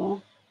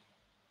enjoyable.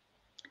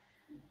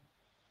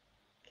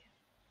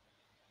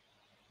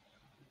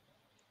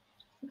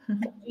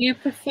 Do you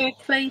prefer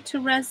clay to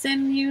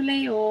resin,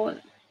 Yullee, or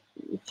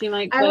do you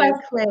like I both?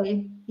 like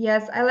clay.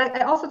 Yes, I like.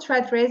 I also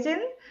tried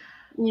resin,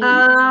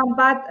 Mm.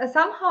 but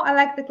somehow I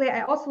like the clay.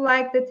 I also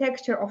like the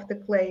texture of the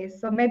clay.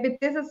 So maybe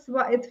this is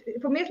what it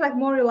for me. It's like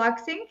more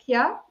relaxing.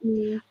 Yeah.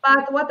 Mm.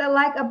 But what I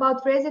like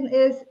about resin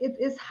is it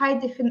is high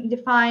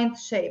defined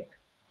shape.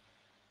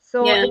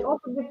 So Yeah, it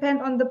also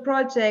depends on the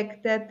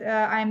project that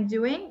I'm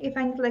doing. If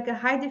I need like a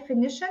high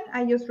definition,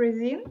 I use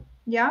resin.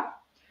 Yeah.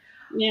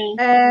 yeah.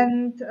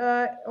 And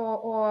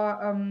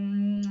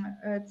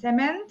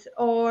cement,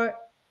 or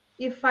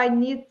if I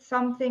need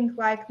something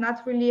like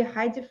not really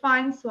high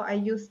defined, so I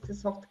use the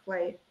soft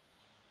clay.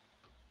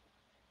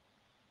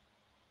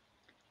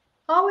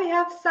 Oh, we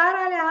have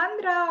Sara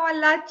Alejandra.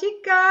 Hola,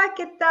 chica,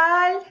 ¿qué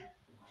tal?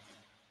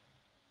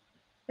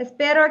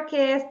 Espero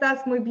que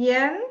estás muy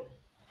bien.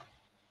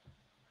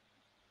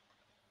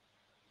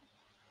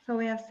 So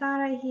we have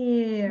Sarah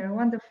here.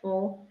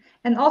 Wonderful.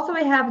 And also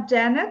we have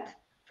Janet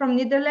from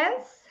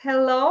Netherlands.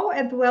 Hello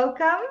and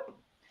welcome.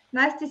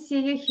 Nice to see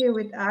you here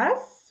with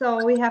us.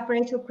 So we have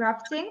Rachel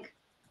Crafting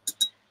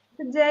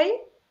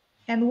today,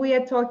 and we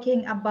are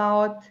talking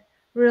about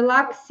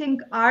relaxing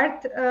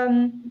art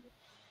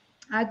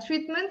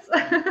treatments.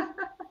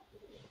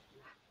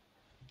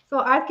 So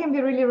art can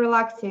be really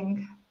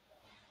relaxing.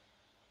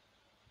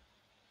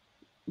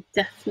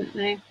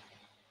 Definitely.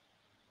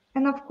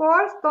 And of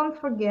course, don't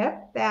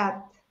forget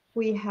that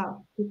we have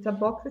pizza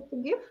boxes to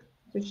give,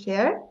 to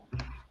share.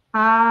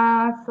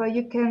 So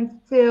you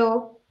can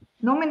still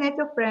nominate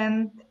your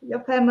friend, your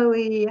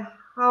family,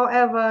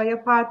 however, your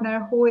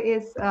partner who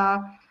is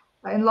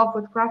in love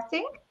with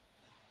crafting,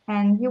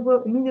 and you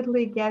will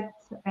immediately get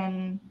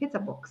a pizza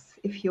box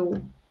if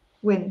you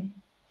win.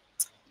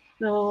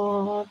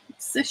 Oh,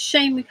 it's a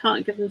shame we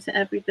can't give them to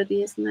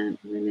everybody, isn't it?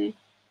 Really.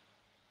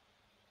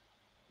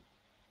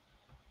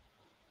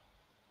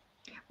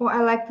 Oh,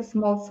 I like this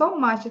mold so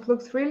much. It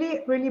looks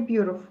really, really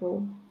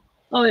beautiful.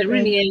 Oh, it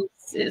Great. really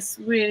is. It's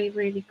really,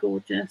 really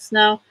gorgeous.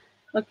 Now,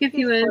 I'll give It's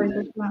you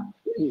gorgeous.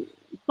 a.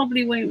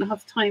 Probably won't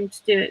have time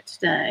to do it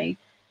today,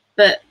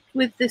 but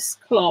with this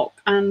clock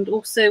and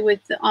also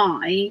with the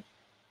eye,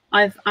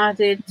 I've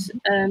added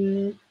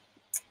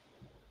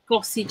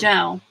glossy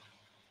gel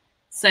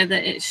so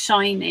that it's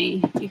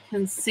shiny. You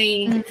can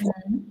see.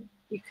 Mhm.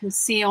 You can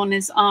see on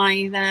his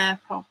eye there,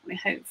 probably,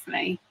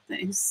 hopefully, that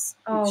it's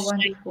Oh,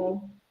 shiny.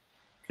 wonderful.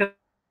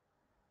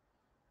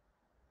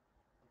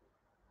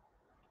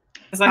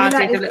 Because I Mila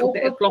added a is little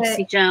bit also of glossy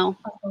saying, gel.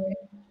 oh, sorry.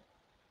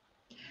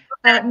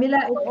 Mila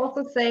is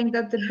also saying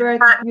that the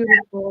bird is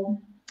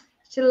beautiful.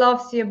 She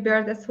loves your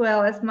bird as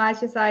well as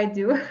much as I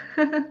do.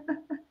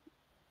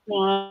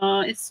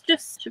 It's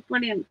just a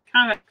brilliant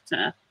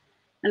character.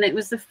 And it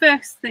was the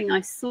first thing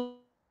I saw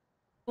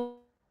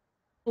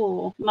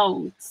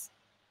molds.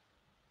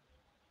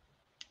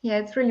 Yeah,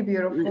 it's really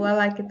beautiful. I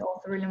like it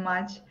also really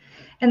much.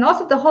 And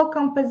also the whole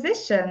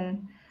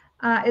composition.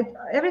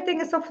 Everything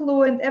is so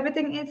fluent,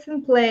 everything is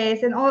in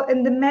place, and all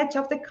in the match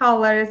of the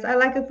colors. I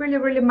like it really,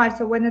 really much.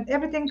 So when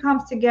everything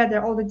comes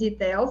together, all the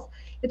details,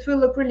 it will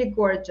look really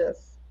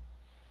gorgeous.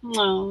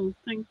 Oh,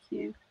 thank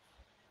you.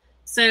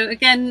 So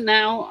again,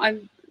 now I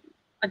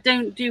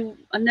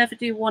never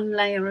do one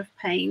layer of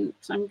paint.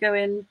 I'm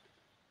going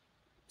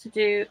to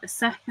do a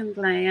second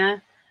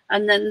layer,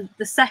 and then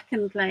the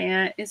second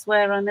layer is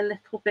where I'm a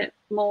little bit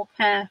more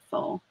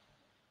careful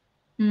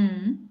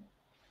Mm.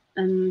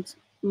 and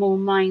more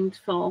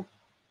mindful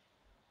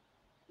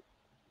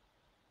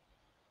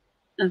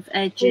of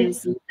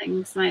edges and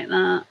things like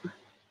that.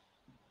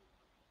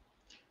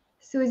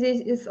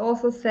 Susie is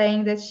also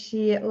saying that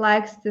she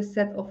likes the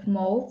set of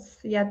molds.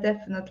 Yeah,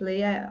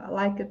 definitely. I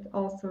like it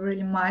also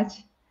really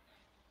much.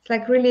 It's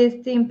like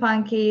really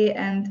steampunky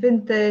and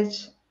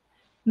vintage,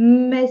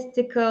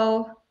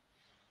 mystical,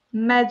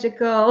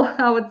 magical,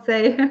 I would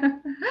say.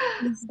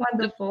 There's a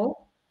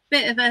Wonderful.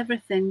 bit of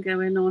everything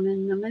going on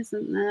in them,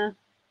 isn't there?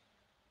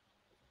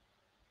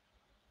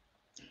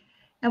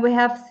 And we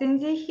have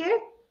Cindy here.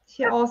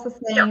 She also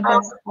saying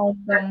that's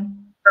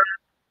awesome.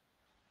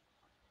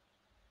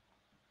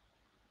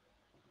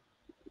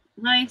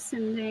 Hi,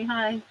 Cindy.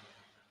 Hi.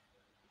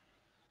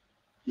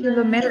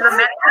 Filomena,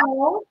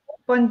 hello.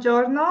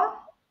 Buongiorno.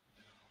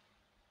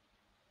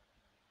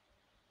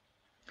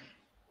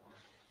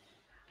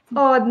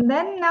 Oh, and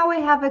then now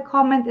we have a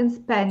comment in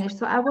Spanish.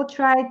 So I will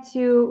try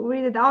to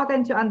read it out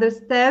and to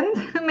understand.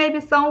 Maybe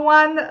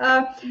someone.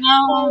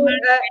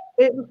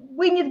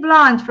 We need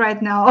Blanche right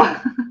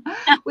now.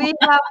 we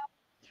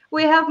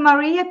have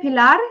Maria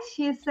Pilar.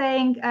 She's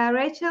saying,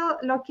 Rachel,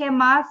 lo que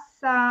más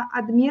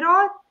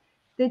admiro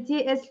de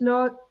ti es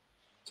lo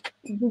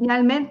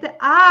genialmente.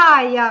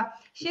 Ah, yeah.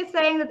 She's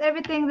saying that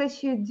everything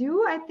that you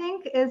do, I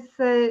think, is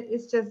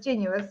just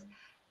genius.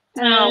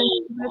 Oh,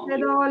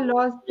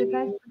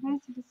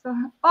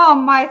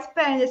 my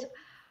Spanish.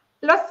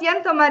 Lo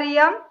siento,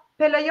 María,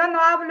 pero yo no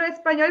hablo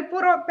español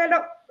puro,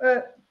 pero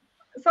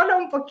solo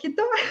un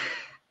poquito.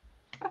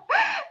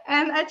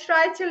 And I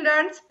try to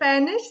learn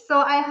Spanish, so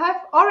I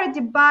have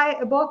already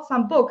bought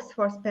some books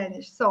for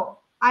Spanish. So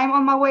I'm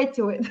on my way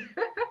to it.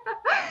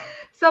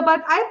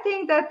 But I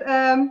think that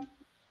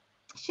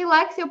she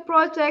likes your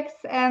projects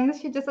and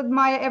she just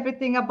admire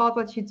everything about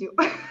what you do.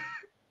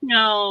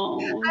 No.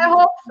 I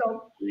hope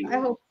so. I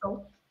hope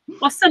so.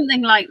 Or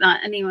something like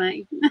that,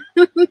 anyway.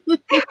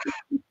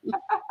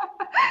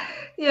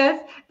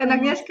 Yes, and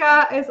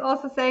Agnieszka is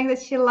also saying that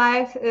she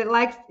likes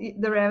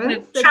the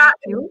Ravens.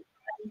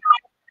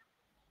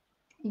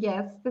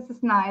 Yes, this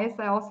is nice.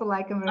 I also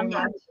like him very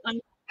much.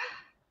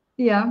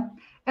 Yeah,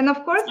 and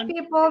of course,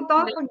 people,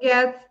 don't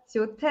forget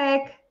to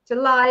tag, to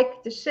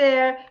like, to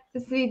share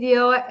this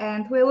video,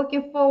 and we're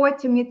looking forward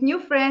to meet new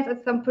friends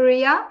at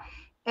Stamperia.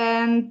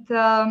 And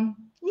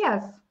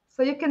yes,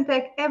 so you can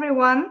tag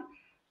everyone,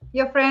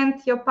 your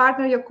friend, your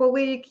partner, your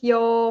colleague,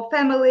 your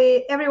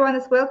family. Everyone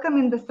is welcome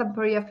in the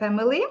Stamperia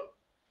family.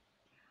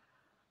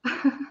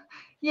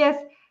 Yes,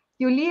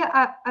 Yullee,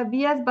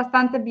 habías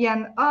bastante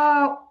bien.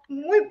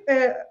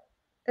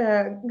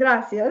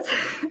 Gracias.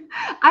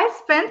 I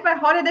spent my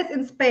holidays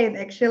in Spain,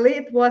 actually.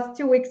 It was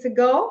 2 weeks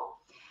ago.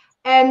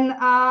 And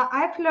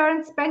I've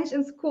learned Spanish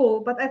in school,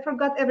 but I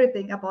forgot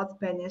everything about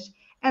Spanish.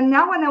 And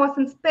now when I was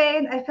in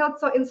Spain, I felt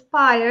so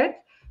inspired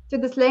to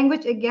this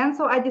language again.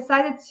 So I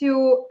decided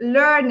to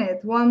learn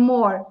it one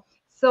more.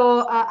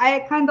 So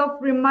I kind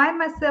of remind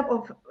myself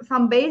of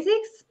some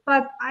basics,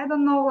 but I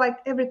don't know like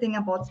everything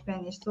about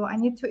Spanish. So I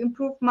need to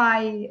improve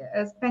my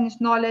Spanish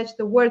knowledge,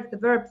 the words, the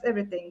verbs,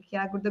 everything.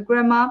 Yeah, the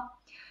grammar.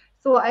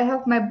 So I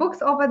have my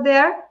books over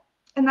there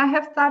and I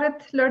have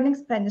started learning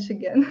Spanish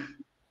again.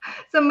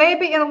 So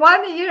maybe in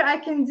 1 year I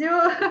can do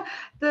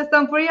the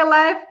Stamperia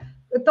life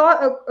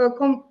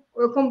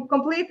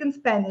complete in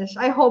Spanish.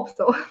 I hope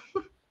so.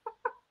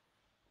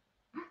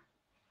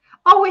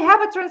 Oh, we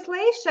have a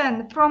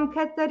translation from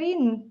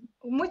Catherine.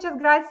 Muchas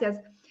gracias.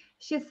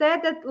 She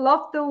said that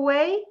love the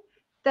way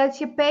that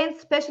she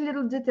paints special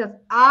little details.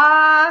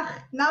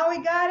 Ah, now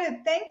we got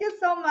it. Thank you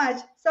so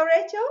much. So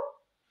Rachel,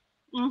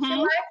 she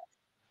likes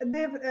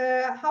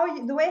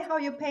the way how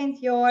you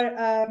paint your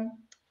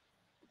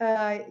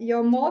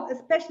mold,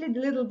 especially the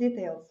little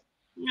details.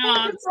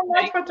 Thank you so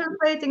much for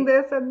translating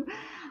this, and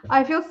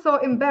I feel so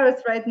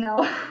embarrassed right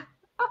now.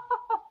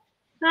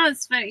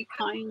 That's very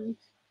kind.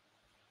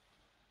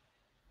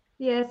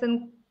 Yes,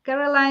 and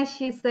Caroline,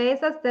 she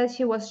says us that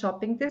she was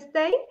shopping this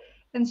day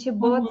and she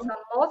bought some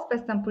molds by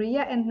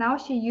Stamperia and now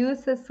she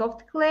uses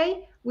soft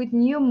clay with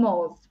new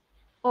molds.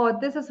 Oh,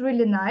 this is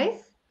really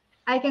nice.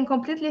 I can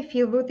completely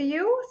feel with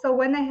you. So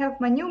when I have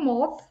my new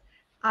molds,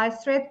 I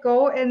straight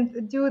go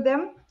and do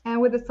them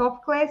and with the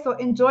soft clay. So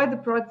enjoy the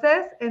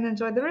process and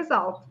enjoy the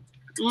result.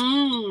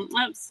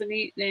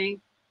 Absolutely.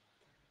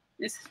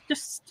 It's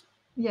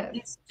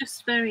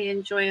just very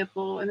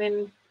enjoyable. I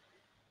mean,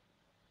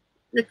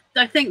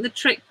 I think the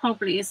trick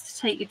probably is to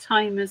take your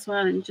time as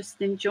well and just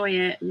enjoy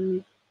it,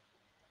 and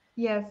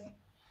yes,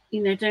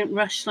 don't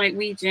rush like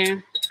we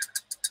do.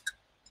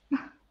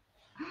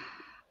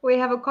 We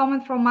have a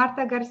comment from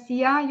Marta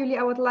Garcia. Yullee,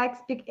 I would like to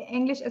speak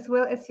English as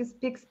well as you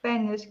speak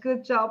Spanish.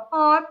 Good job.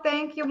 Oh,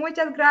 thank you.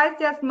 Muchas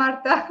gracias,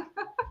 Marta.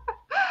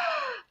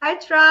 I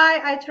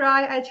try,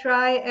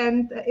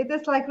 and it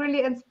is like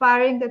really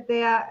inspiring that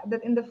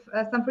that in the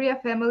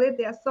Stamperia family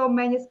there are so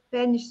many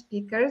Spanish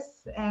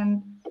speakers,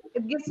 and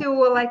it gives you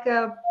like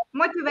a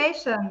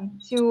motivation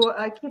to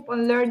keep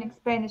on learning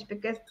Spanish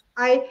because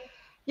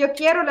yo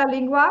quiero la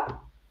lengua.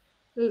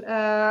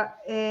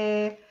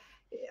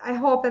 I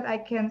hope that I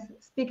can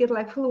speak it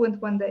like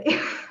fluent one day.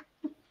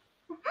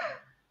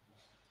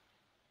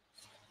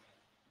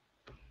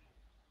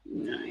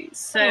 Nice.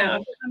 So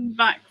I've come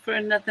back for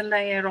another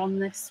layer on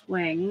this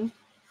wing.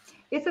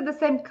 Is it the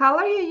same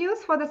color you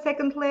use for the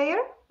second layer,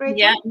 Rachel?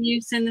 Yeah, I'm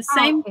using the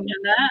same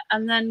color,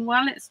 and then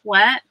while it's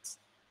wet,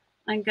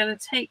 I'm going to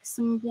take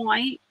some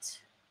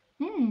white,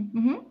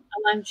 and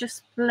I'm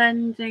just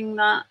blending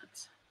that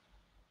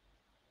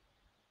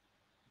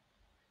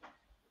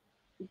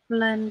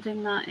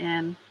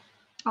in.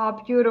 Oh,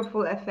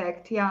 beautiful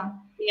effect. Yeah.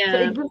 Yeah. So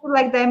it gives you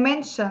like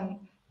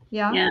dimension.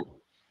 Yeah. Yeah.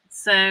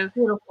 So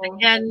beautiful.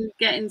 Again,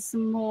 getting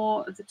some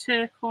more of the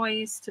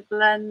turquoise to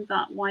blend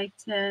that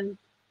white in.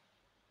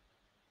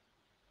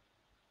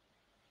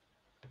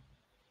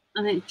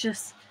 and it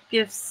just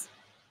gives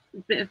a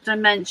bit of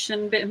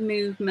dimension, a bit of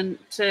movement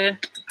to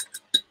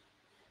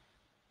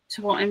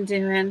what I'm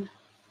doing.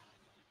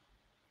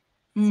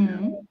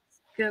 So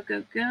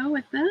go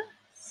with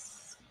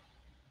this.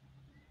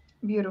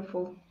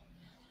 Beautiful.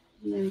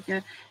 There we go.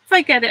 If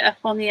I get it up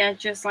on the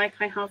edges like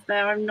I have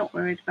there, I'm not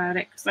worried about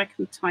it because I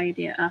can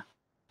tidy it up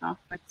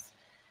afterwards.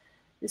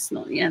 It's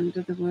not the end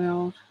of the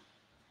world.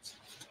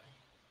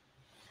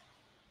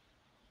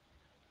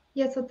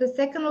 Yeah, so the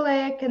second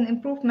layer can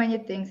improve many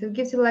things. It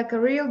gives you like a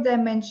real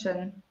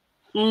dimension.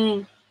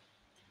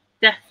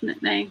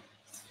 Definitely.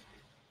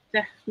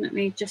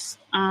 Definitely just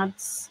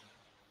adds.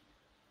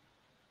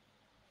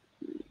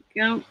 There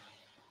we go.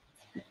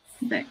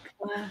 Thick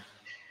there.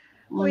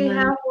 We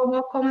have one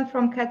more comment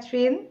from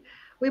Katrin.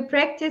 We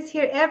practice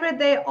here every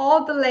day,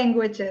 all the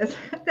languages.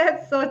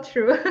 That's so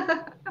true.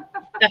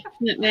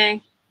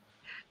 Definitely.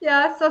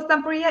 Yeah, so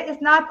Stamperia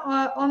is not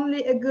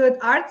only a good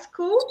art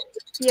school,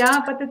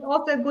 yeah, but it's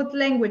also a good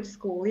language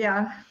school,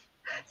 yeah.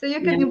 So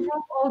you can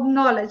improve all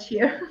knowledge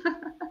here.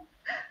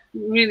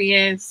 It really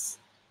is.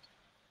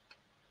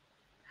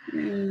 It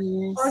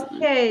really is.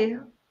 Okay.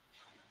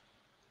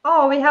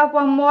 Oh, we have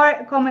one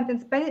more comment in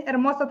Spanish.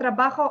 Hermoso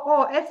trabajo.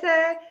 Oh, ese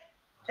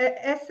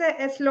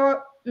es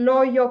lo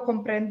yo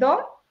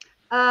comprendo.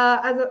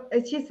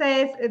 She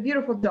says, a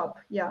beautiful job.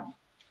 Yeah.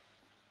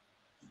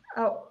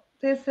 Oh,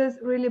 this is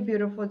really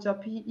beautiful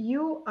job.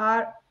 You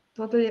are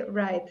totally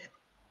right.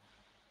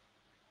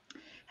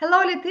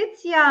 Hello,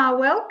 Letizia.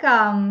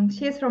 Welcome.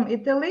 She's from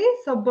Italy.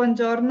 So,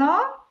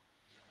 buongiorno.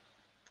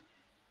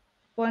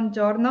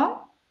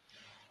 Buongiorno.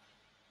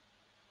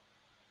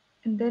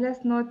 En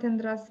Dallas no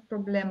tendrás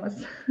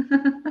problemas.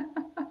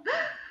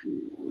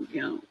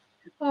 Yeah.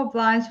 Oh,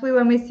 Blanche, we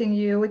were missing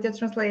you with your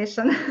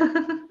translation.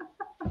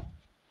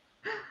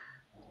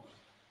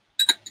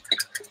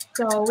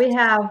 So we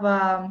have,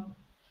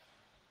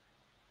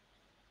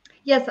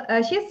 yes,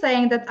 she's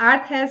saying that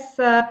art has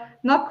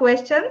no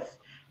questions,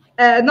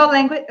 no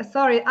language,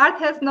 sorry, art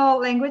has no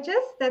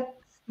languages. That's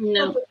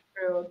totally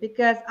true,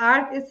 because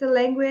art is a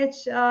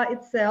language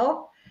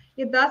itself.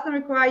 It doesn't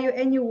require you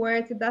any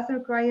words. It doesn't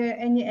require you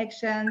any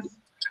actions.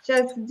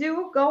 Just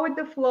go with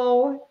the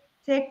flow,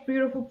 take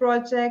beautiful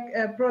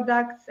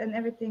products, and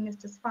everything is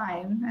just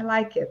fine. I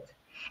like it.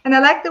 And I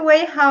like the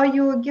way how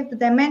you give the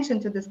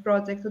dimension to this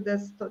project, to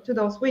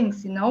those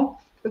wings, you know.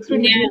 Looks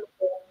really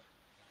beautiful.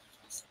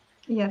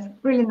 Yes,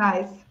 really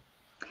nice.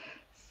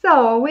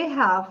 So we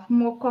have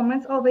more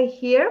comments over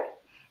here.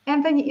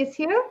 Anthony is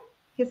here.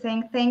 He's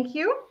saying thank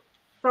you,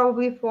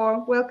 probably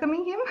for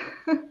welcoming him.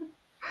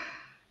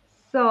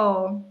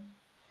 So,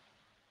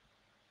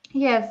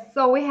 yes,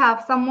 so we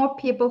have some more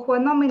people who are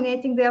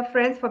nominating their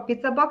friends for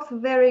Pizza Box.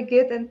 Very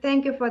good, and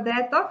thank you for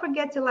that. Don't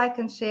forget to like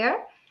and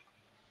share.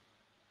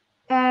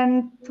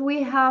 And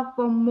we have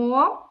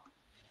more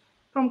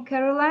from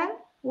Caroline.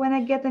 When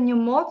I get a new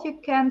mold, you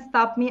can't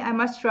stop me. I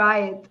must try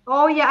it.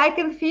 Oh, yeah, I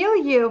can feel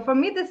you. For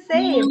me, the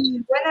same.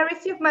 When I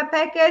receive my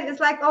package, it's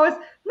like always,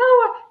 no,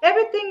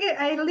 everything,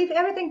 I leave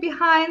everything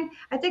behind.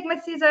 I take my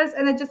scissors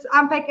and I just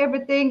unpack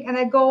everything and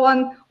I go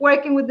on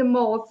working with the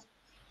molds.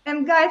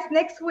 And guys,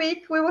 next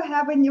week, we will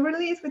have a new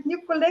release with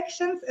new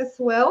collections as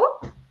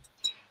well.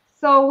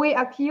 So we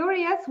are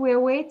curious.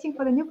 We're waiting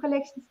for the new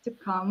collections to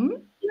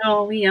come.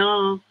 Oh, we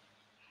are.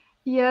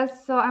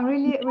 Yes, so I'm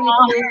really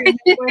curious.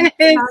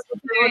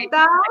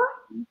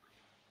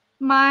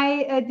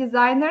 My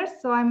designer,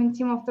 so I'm in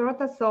team of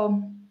Dorota,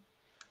 so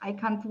I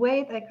can't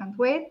wait. I can't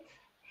wait.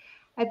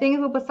 I think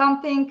it will be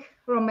something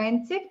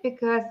romantic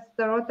because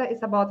Dorota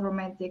is about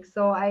romantic.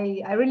 So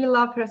I really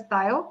love her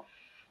style.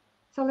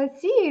 So let's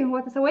see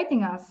what is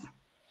awaiting us.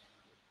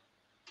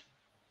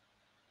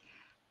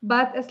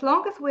 But as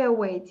long as we are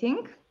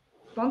waiting,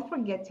 don't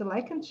forget to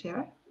like and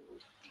share.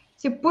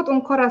 To put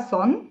un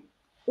corazón,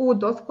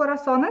 dos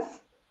corazones,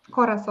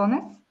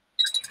 corazones.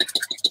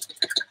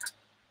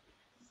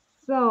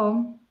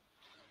 So,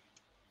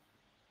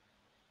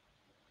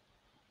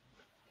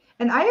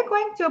 and are you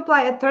going to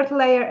apply a third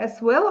layer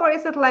as well, or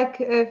is it like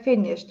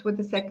finished with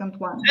the second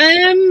one?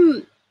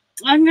 I'm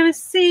going to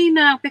see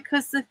now,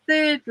 because the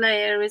third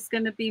layer is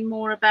going to be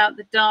more about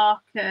the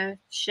darker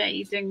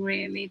shading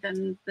really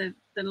than the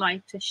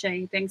lighter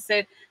shading.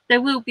 So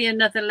there will be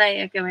another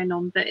layer going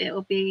on, but it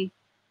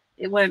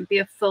won't be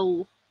a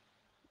full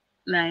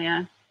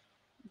layer,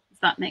 if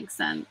that makes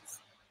sense.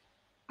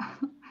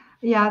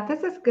 Yeah,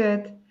 this is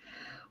good.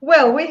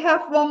 Well, we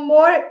have one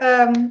more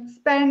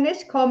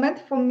Spanish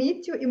comment for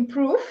me to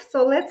improve.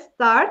 So let's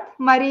start.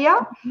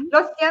 María,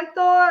 lo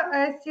siento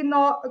si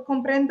no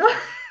comprendo.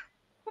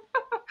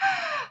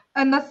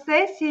 No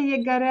sé si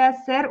llegaré a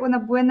ser una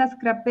buena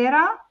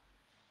scrapera,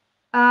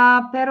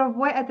 pero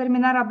voy a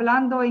terminar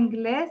hablando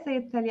inglés e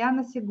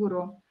italiano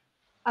seguro.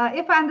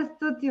 If I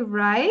understood you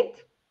right,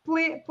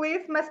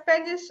 please, my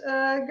Spanish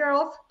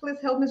girls, please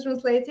help me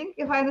translating.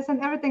 If I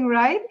understand everything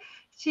right,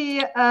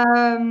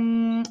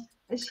 in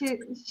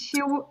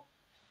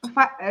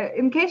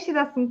case she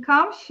doesn't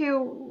come, she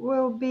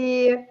will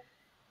be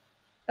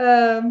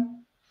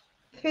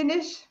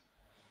finish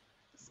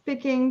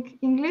speaking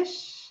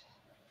English.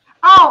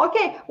 Oh,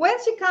 okay. When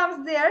she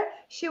comes there,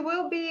 she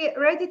will be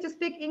ready to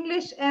speak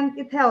English and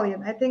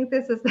Italian. I think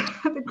this is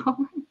the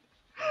comment.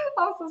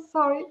 I'm so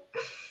sorry.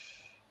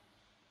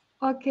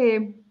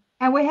 Okay.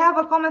 And we have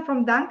a comment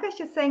from Danka.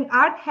 She's saying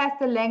art has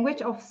the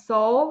language of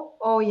soul.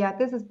 Oh, yeah,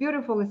 this is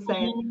beautifully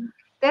said. Mhm.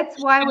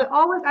 That's why we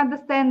always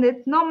understand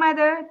it, no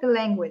matter the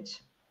language.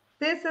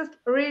 This is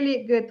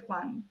really good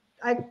one.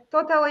 I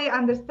totally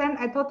understand.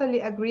 I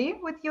totally agree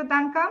with you,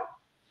 Danka.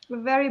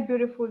 Very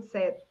beautiful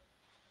said.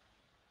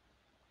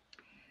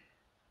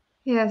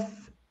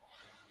 Yes.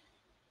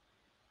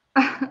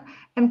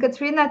 And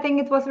Katrina, I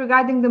think it was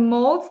regarding the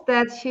molds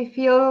that she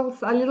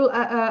feels a little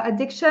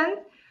addiction.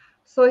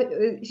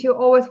 So she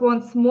always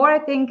wants more. I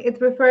think it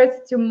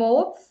refers to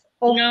molds,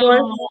 of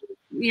course, Oh,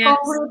 yes,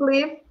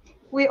 completely.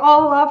 We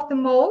all love the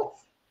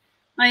molds.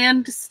 I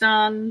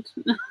understand.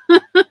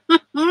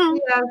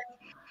 Yes,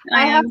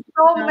 I I have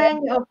so understand.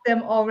 many of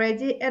them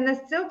already, and I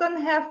still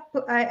don't have.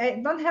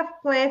 I don't have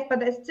plates,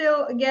 but I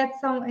still get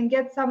some and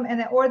get some,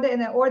 and I order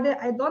and I order.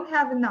 I don't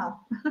have enough.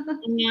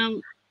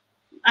 Um,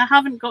 I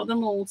haven't got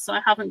them all, so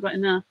I haven't got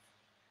enough.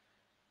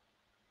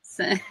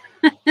 So,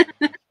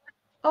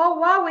 Oh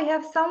wow, we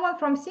have someone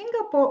from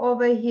Singapore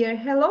over here.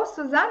 Hello,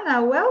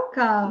 Susanna.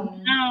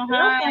 Welcome. oh,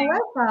 hi. Welcome,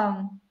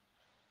 welcome.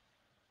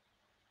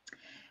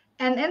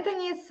 And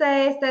Anthony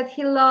says that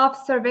he loves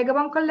Sir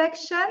Vagabond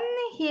collection.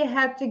 He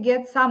had to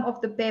get some of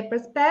the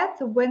papers pad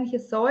when he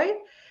saw it.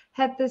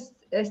 Had this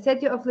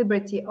Statue of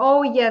Liberty.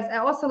 Oh yes, I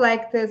also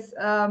like this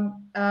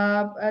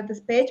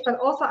page, but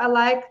also I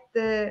like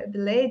the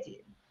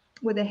lady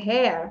with the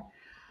hair,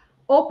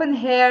 open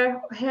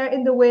hair, hair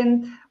in the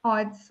wind. Oh,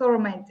 it's so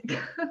romantic.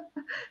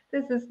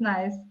 This is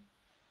nice.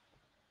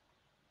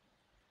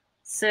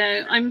 So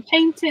I'm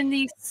painting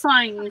these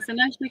signs, and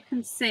as you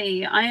can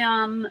see, I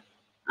am,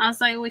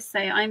 as I always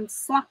say, I'm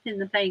slapping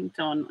the paint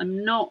on.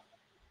 I'm not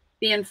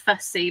being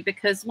fussy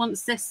because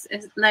once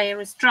layer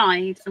is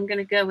dried, I'm going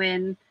to go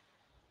in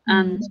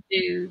and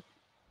do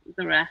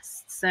the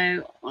rest.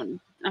 So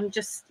I'm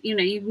just, you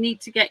know, you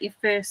need to get your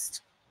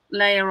first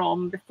layer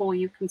on before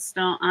you can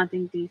start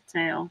adding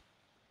detail.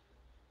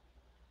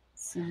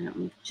 So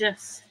I'm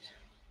just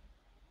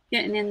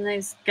getting in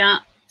those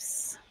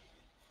gaps.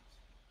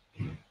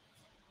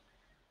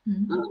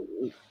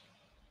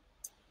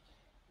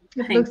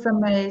 It looks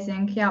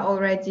amazing. Yeah,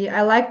 already.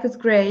 I like this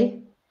gray.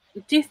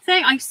 Do you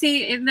think I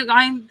see it? Look,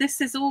 this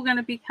is all going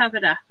to be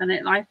covered up, and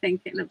I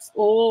think it looks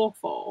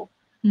awful.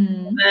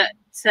 But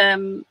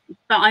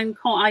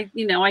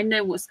you know, I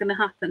know what's going to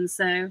happen,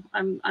 so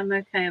I'm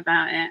okay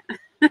about it.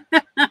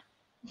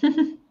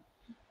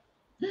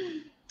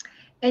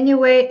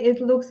 Anyway,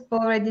 it looks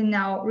already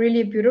now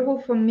really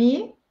beautiful for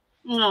me.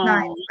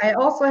 Nice. Oh, I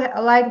also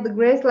like the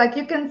grays. Like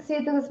you can see,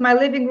 this is my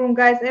living room,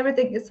 guys.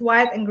 Everything is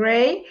white and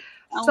gray.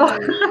 So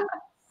oh,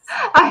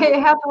 I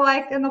have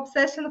like an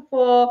obsession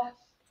for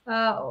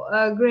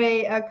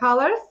gray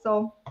colors.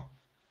 So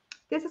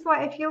this is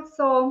why I feel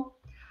so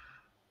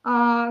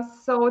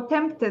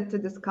tempted to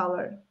this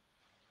color.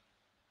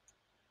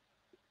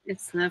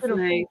 it's lovely.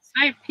 Beautiful. It's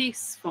very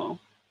peaceful.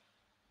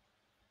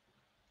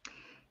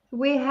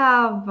 We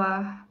have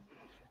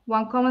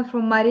one comment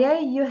from Maria.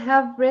 You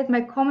have read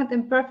my comment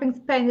in perfect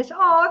Spanish.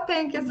 Oh,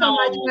 thank you so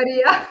much, Oh,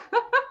 Maria.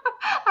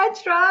 I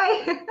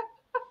try.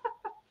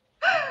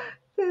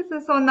 This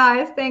is so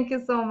nice. Thank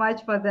you so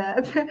much for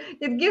that.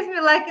 It gives me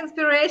like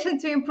inspiration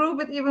to improve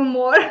it even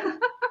more.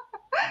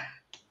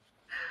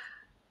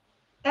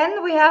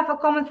 And we have a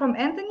comment from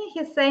Anthony.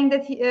 He's saying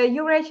that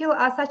you, Rachel,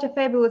 are such a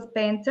fabulous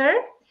painter,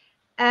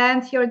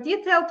 and your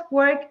detailed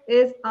work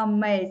is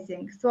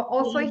amazing. So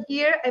also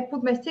here, I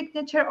put my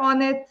signature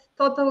on it.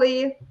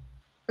 Totally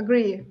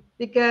agree,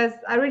 because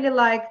I really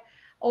like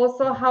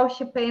also how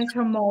she paints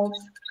her molds.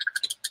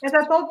 As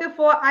I told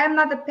before, I am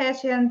not a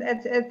patient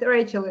as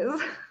Rachel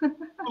is.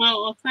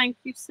 well, thank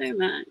you so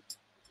much.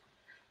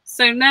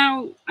 So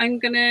now I'm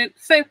going to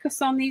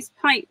focus on these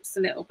pipes a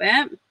little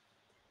bit.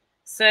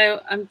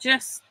 So I'm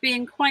just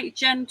being quite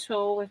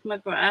gentle with my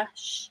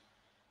brush,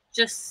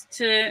 just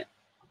to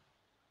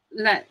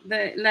let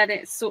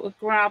it sort of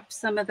grab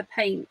some of the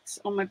paint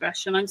on my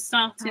brush. And I'm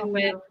starting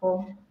with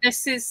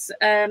this is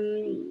a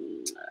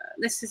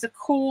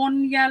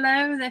corn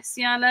yellow. This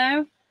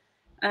yellow.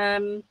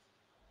 I'm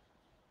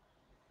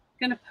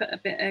going to put a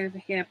bit over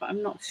here, but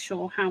I'm not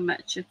sure how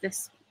much of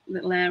this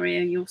little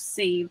area you'll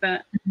see.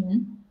 But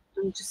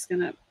I'm just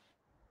going to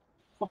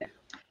pop it.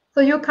 So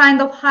you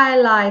kind of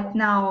highlight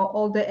now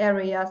all the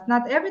areas,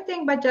 not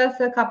everything, but just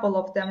a couple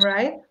of them,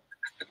 right?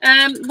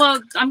 Well,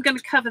 I'm going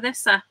to cover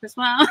this up as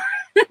well.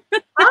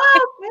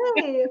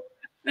 Okay.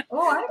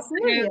 Oh, I'm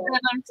curious. So then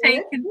I'm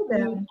taking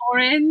some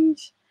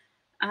orange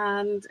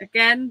and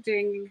again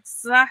doing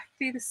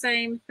exactly the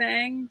same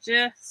thing,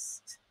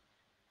 just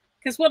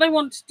because what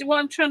I'm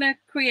trying to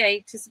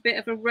create is a bit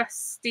of a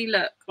rusty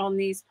look on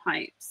these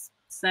pipes.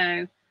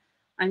 So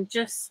I'm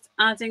just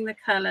adding the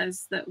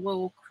colors that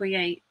will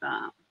create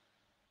that.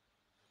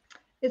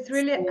 It's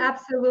really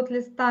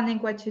absolutely stunning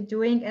what you're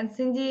doing. And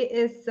Cindy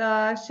is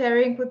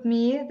sharing with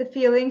me the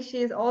feeling.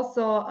 She is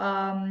also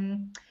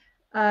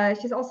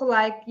She's also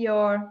like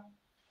your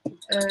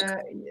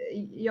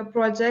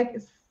project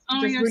is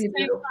Oh, just you're really so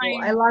beautiful.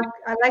 kind. I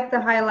like the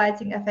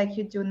highlighting effect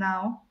you do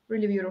now.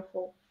 Really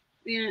beautiful.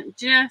 Yeah,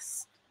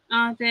 just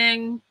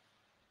adding,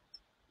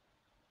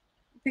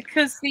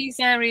 because these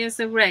areas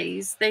are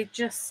raised, they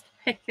just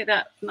pick it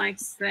up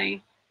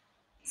nicely.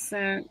 So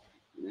there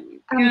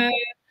we go.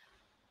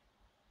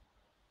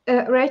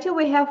 Rachel,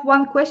 we have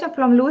one question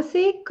from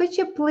Lucy. Could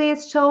you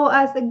please show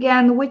us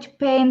again which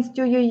paints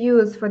do you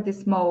use for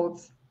these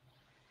molds?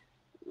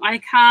 I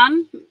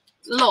can,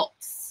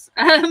 lots.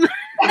 Yes,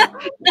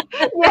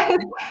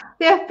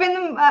 there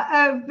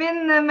have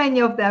been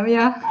many of them.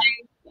 Yeah.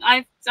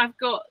 I've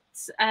got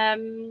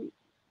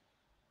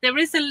there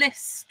is a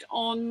list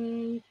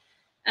on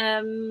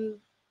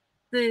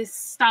the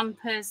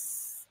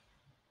Stampers.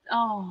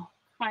 Oh,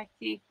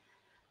 crikey.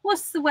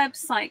 What's the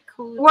website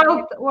called?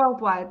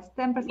 Worldwide.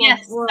 Stampers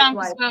Yes,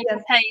 worldwide. Stampers World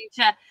Yes. page.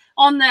 Yeah.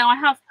 On there, I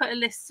have put a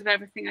list of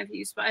everything I've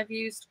used, but I've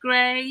used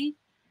grey,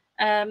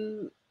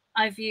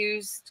 I've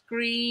used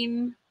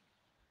green,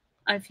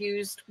 I've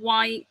used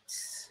white.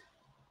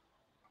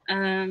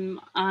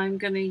 I'm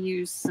going to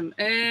use some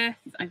earth.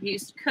 I've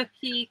used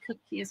cookie.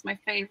 Cookie is my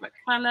favourite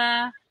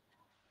colour.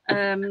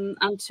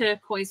 And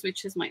turquoise,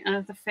 which is my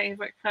other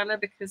favourite colour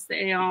because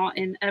they are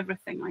in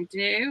everything I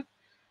do.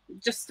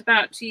 Just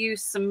about to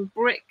use some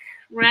brick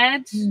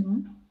red.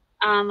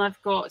 And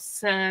I've got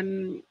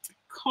some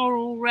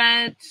coral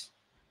red.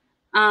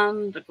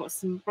 And I've got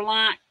some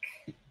black.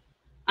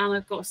 And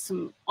I've got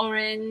some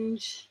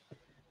orange.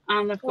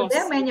 And I've got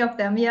there are many of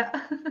them, yeah.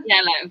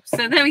 yellow.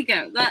 So there we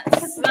go.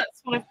 That's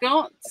what I've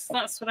got.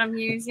 That's what I'm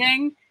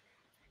using.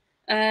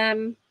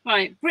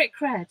 Right, brick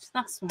red.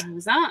 That's where I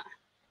was at.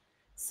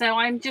 So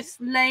I'm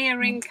just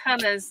layering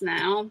colours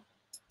now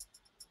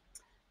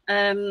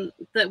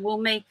that will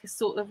make a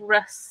sort of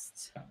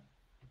rust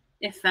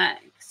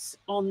effect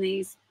on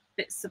these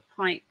bits of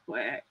pipe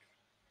work.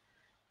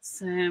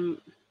 So,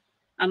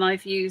 and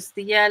I've used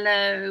the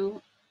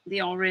yellow,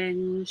 the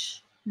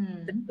orange,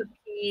 the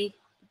cookie,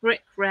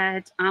 brick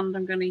red, and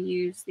I'm going to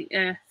use the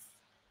earth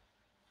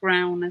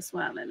brown as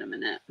well in a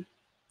minute,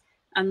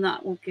 and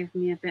that will give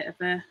me a bit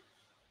of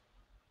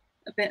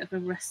a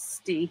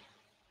rusty.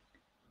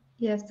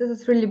 Yes, this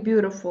is really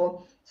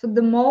beautiful. So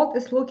the mold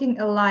is looking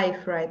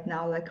alive right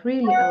now, like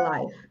really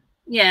alive.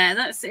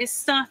 Yeah, it's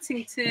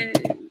starting to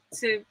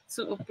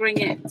sort of bring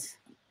it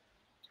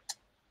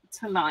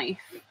to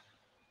life.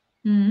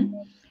 And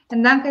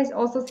Danka is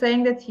also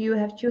saying that you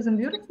have chosen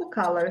beautiful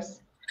colors.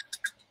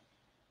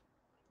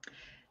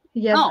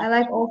 Yes, I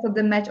like also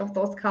the match of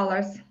those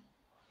colors.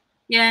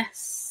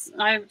 Yes,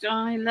 I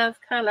love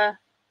colour.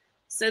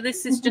 So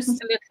this is just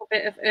a little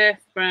bit of earth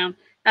brown.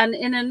 And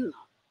in an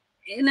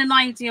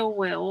ideal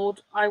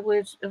world, I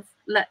would have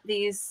let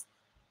these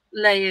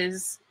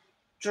layers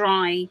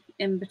dry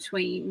in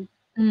between.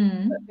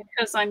 But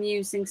because I'm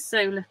using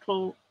so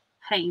little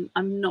paint,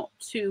 I'm not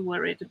too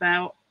worried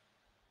about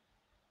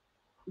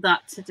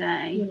that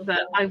today.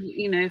 But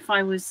if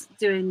I was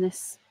doing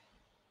this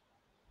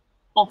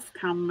off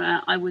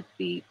camera, I would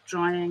be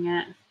drying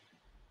it.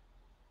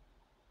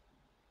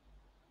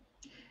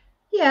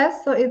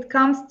 Yes, so it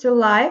comes to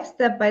life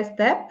step by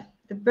step.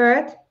 The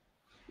bird,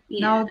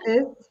 now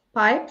this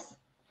pipes.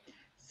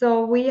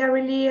 So we are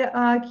really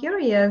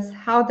curious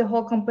how the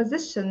whole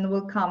composition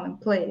will come in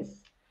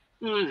place,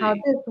 how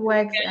this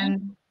works,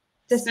 and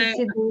just to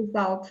see the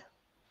result.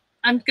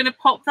 I'm going to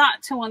pop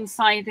that to one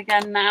side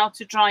again now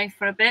to dry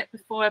for a bit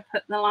before I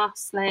put the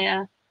last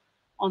layer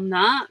on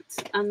that.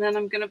 And then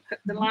I'm going to put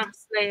the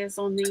last layers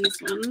on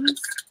these ones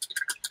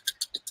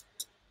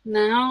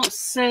now.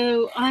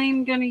 So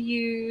I'm going to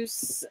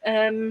use,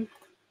 first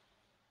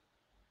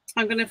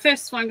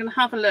of all, I'm going to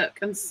have a look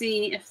and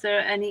see if there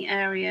are any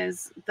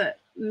areas that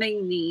may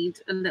need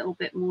a little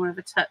bit more of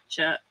a touch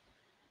up,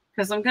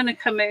 because I'm going to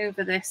come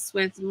over this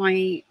with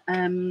my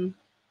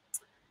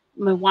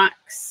my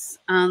wax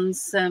and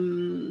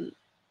some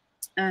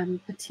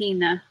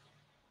patina.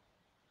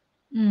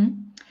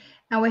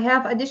 And we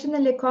have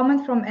additionally a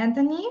comment from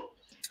Anthony.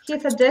 He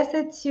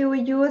suggested to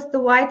use the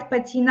white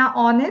patina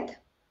on it.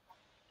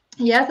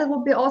 Yes, it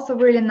would be also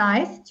really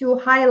nice to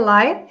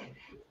highlight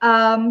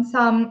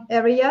some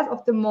areas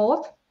of the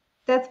mold.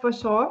 That's for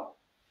sure.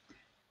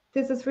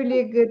 This is really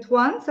a good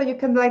one. So you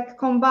can like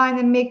combine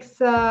and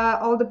mix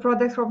all the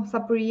products from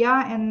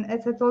Stamperia, and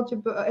as I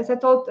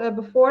told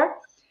before,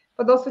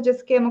 but also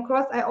just came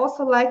across, I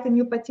also like the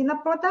new patina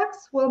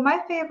products. Well,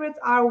 my favorites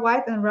are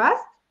white and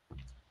rust,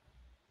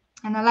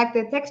 and I like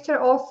the texture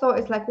also.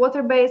 It's like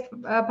water-based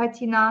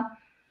patina.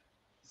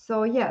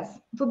 So yes,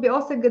 it would be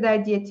also a good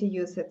idea to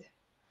use it.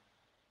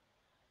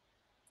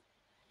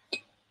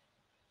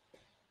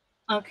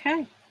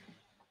 Okay.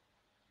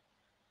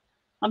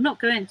 I'm not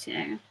going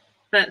to,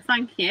 but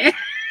thank you.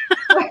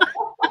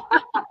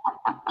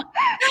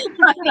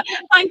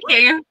 Thank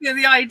you for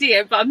the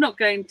idea, but I'm not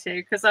going to,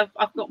 because I've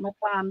got my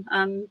plan,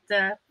 and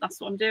that's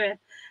what I'm doing.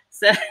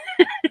 So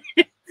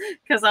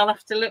because I'll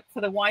have to look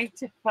for the white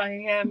if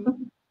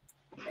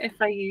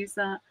I use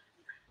that.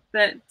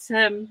 But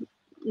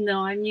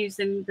No, I'm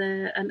using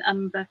an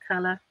umber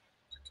color.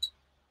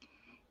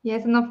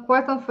 Yes, and of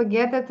course, don't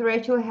forget that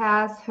Rachel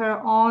has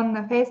her own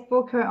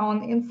Facebook, her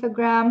own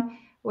Instagram,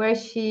 where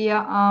she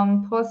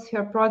posts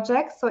her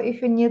projects. So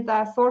if you need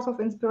a source of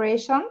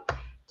inspiration,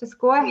 just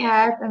go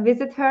ahead and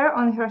visit her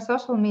on her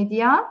social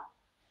media.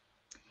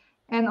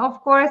 And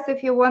of course,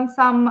 if you want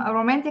some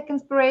romantic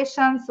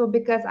inspiration, so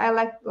because I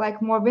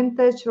like more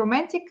vintage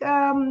romantic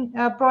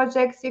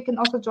projects, you can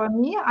also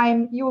join me.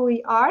 I'm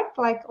Yullee Art,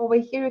 like over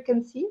here you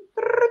can see.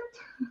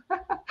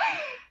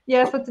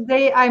 Yeah, so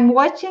today I'm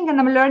watching and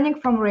I'm learning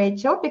from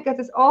Rachel because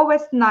it's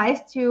always nice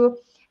to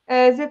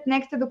sit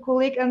next to the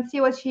colleague and see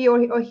what she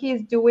or he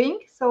is doing.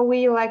 So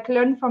we like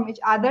learn from each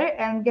other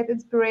and get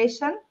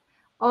inspiration.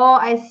 Oh,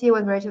 I see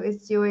what Rachel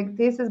is doing.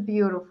 This is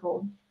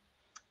beautiful.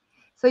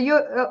 So you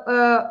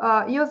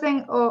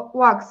using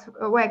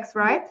wax,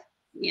 right?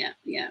 Yeah,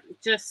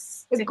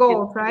 just It's sticking.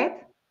 gold,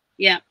 right?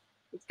 Yeah,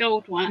 it's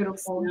gold wax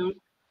Beautiful.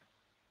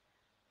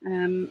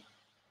 now.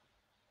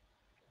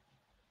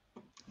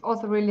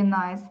 Also really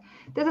nice.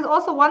 This is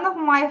also one of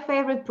my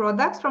favorite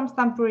products from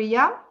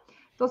Stamperia.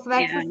 Those Yeah.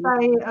 waxes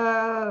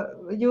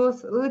I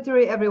use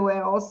literally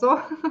everywhere also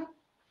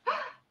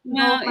in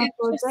all Well, of my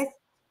projects.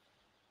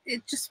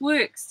 it just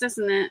works,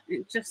 doesn't it?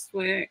 It just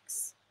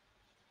works.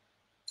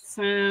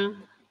 So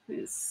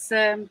it's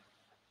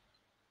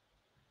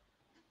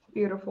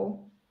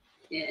Beautiful.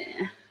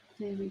 yeah.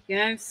 There we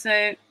go. So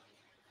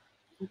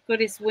I've got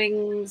his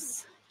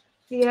wings.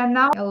 Yeah,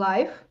 now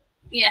alive.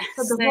 So Yes,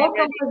 the they're whole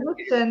ready.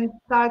 composition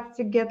starts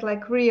to get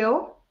like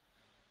real.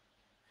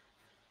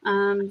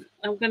 And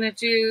I'm going to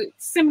do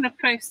similar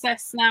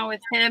process now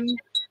with him.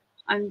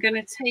 I'm going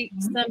to take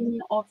some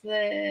of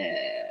the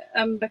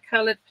umber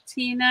coloured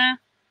patina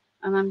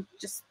and I'm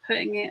just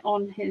putting it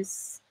on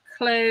his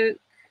cloak.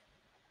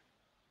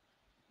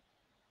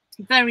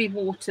 Very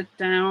watered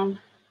down.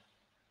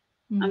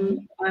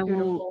 And I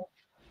will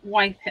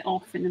wipe it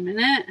off in a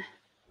minute.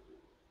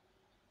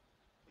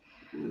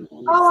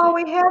 Oh,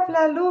 we have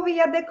La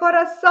Lluvia de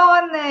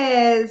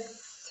Corazones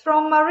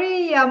from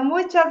Maria.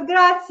 Muchas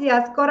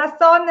gracias.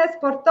 Corazones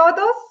por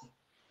todos.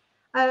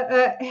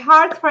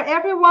 Heart for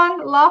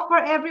everyone. Love for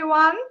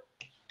everyone.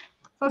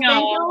 So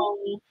thank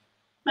you.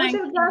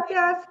 Muchas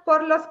gracias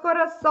por los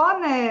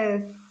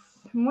corazones.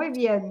 Muy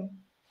bien.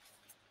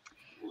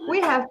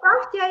 We have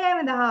Crafty I am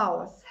in the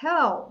house.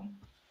 Hello.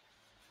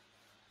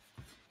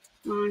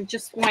 I'm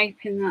just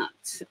wiping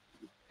that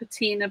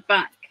patina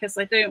back because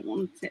I don't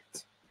want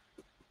it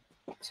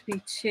to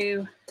be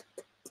too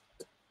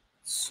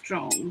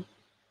strong.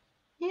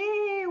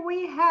 Yay,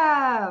 we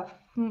have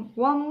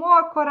one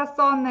more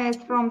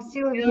corazones from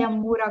Silvia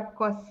Mura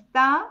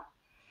Costa.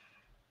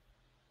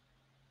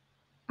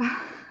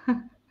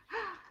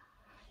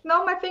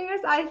 No, my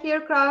fingers are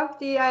here,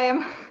 Crafty.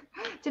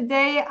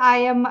 Today I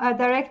am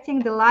directing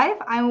the live.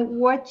 I'm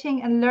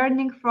watching and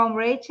learning from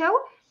Rachel.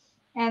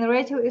 And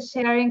Rachel is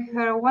sharing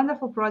her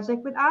wonderful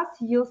project with us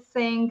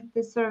using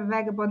the Sir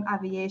Vagabond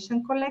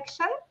Aviation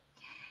collection.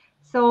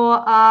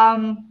 So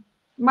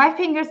my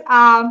fingers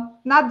are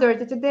not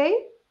dirty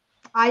today.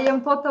 I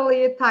am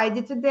totally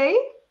tidy today.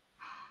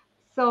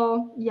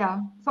 So yeah,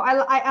 so I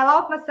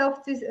allowed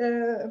myself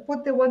to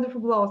put the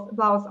wonderful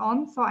blouse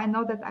on, so I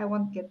know that I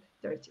won't get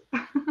dirty.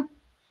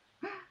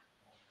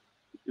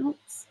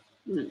 Oops.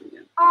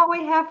 Oh,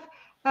 we have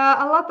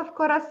a lot of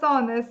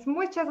corazones.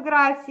 Muchas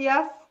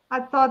gracias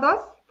a todos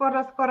por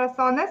los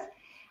corazones.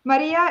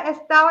 María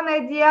está una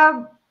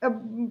idea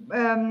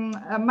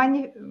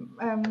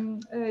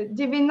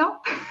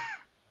divino.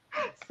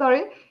 Sorry,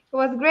 it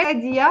was a great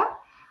idea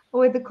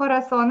with the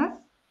corazones.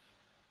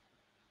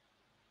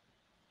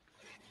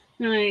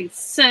 Right,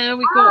 so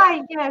we got.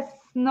 Ah, yes,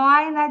 no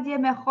hay nadie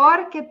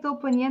mejor que tú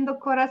poniendo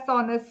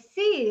corazones.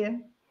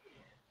 Sí,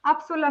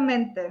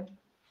 absolutamente.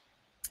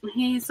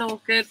 He's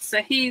all good.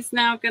 So he's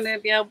now going to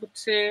be able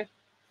to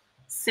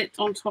sit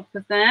on top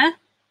of there,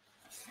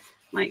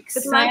 like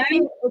so.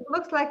 It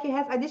looks like he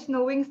has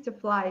additional wings to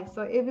fly.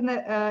 So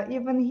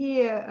even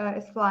he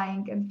is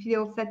flying and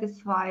feels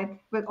satisfied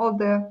with all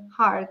the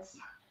hearts.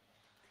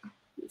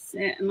 That's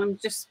it. And I'm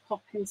just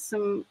popping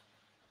some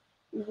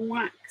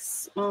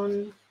wax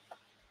on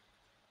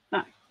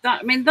that.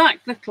 I mean, that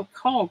little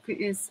cog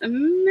is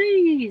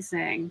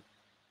amazing.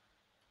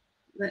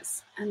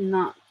 There's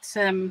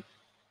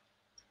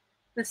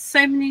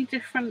so many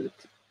different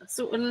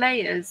sort of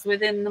layers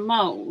within the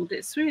mold.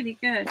 It's really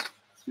good.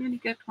 It's a really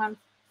good one.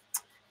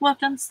 Well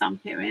done,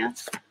 Stamperia.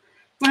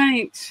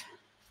 Right.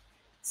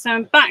 So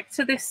I'm back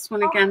to this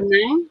one again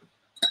now.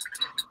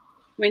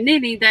 We're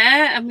nearly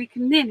there and we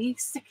can nearly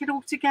stick it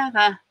all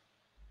together.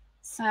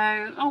 So,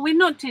 we're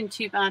not doing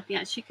too badly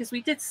actually because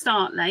we did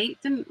start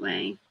late, didn't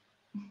we?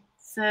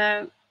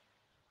 So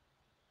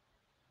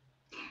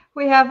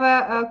we have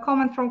a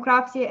comment from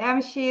Crafty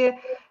M.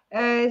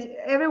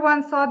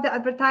 Everyone saw the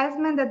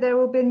advertisement that there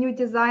will be a new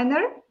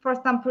designer for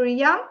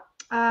Stamperia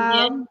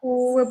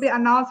who will be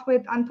announced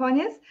with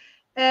Antonius.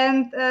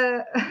 And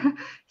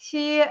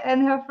she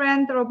and her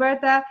friend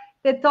Roberta,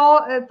 they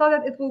thought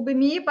that it will be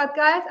me, but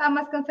guys, I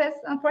must confess,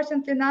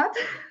 unfortunately not.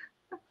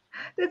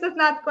 This is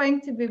not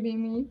going to be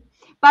me.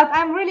 But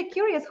I'm really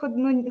curious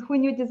who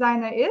new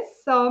designer is.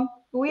 So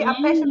we are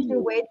patiently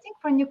waiting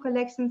for new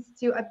collections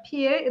to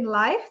appear in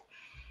life.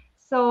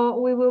 So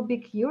we will be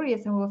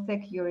curious and we'll stay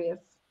curious.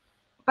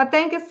 But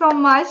thank you so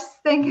much.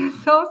 Thank you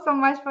so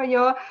much for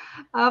your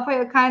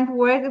kind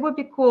words. It would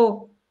be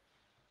cool.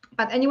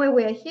 But anyway,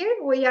 we are here.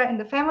 We are in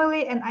the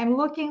family, and I'm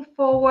looking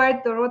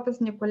forward to Rota's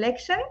new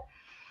collection,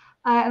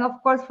 and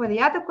of course for the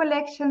other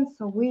collections.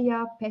 So we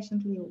are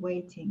patiently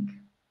waiting.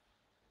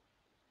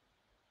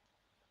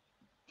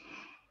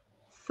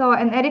 So,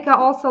 and Erika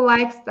also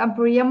likes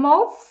Stamperia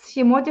molds.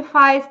 She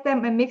modifies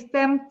them and mixes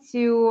them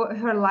to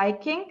her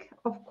liking.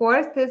 Of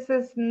course, this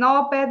is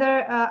no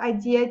better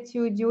idea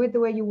to do it the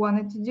way you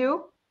wanted to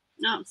do.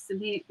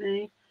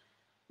 Absolutely.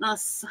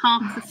 That's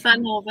half the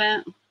fun of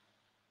it.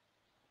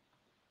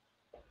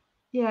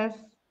 Yes.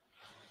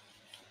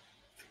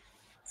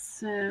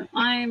 So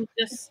I'm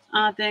just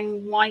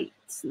adding white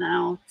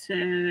now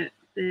to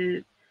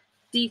the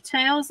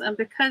details, and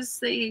because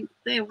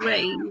they're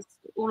raised,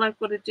 all I've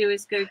got to do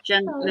is go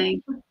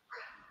gently.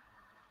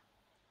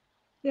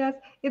 Yes,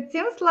 it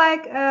seems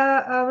like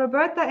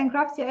Roberta and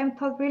Crafty M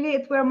thought really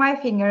it were my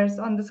fingers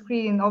on the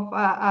screen of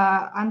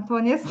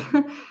Antoni's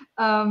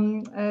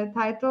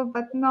title,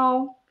 but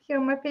no, here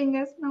are my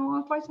fingers. No,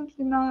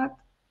 unfortunately not.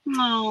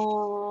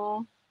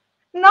 Oh.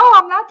 No,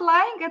 I'm not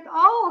lying at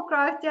all,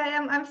 Crafty.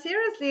 I'm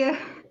seriously.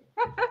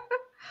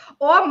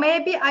 Or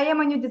maybe I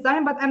am a new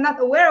designer, but I'm not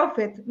aware of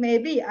it.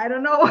 Maybe, I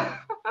don't know.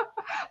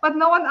 But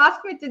no one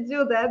asked me to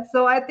do that,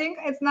 so I think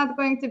it's not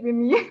going to be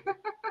me.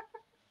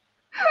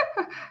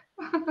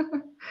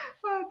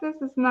 Oh,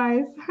 this is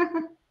nice.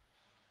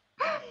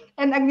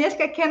 And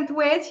Agnieszka can't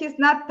wait. She's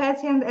not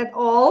patient at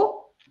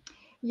all.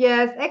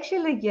 Yes,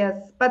 actually,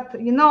 yes. But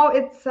you know,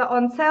 it's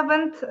on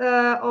 7th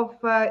of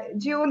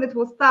June. It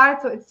will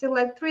start, so it's still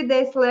like 3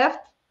 days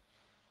left.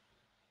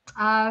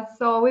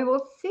 So we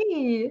will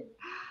see.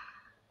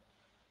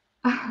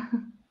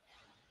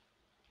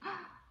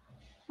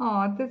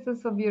 Oh, this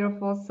is so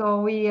beautiful.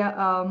 So we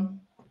and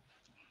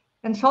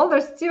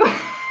shoulders too.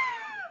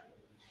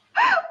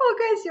 Oh,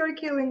 guys, you're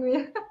killing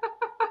me.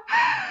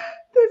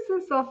 This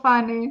is so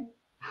funny.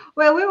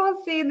 Well, we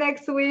will see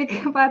next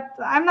week, but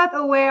I'm not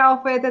aware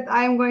of it that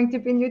I'm going to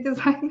be new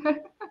designer.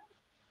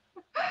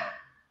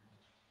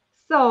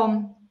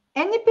 So,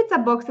 any pizza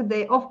box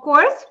today? Of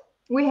course,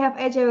 we have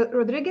AJ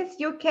Rodriguez.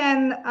 You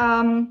can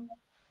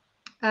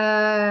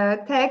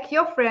tag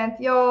your friend,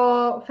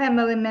 your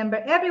family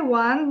member,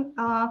 everyone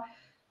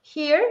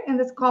here in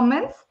the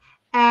comments.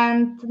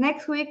 And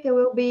next week there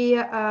will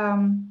be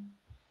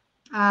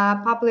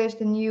published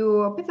the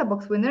new pizza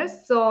box winners.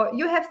 So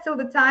you have still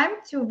the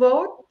time to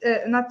vote,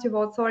 not to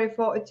vote, sorry,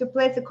 for to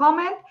place a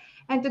comment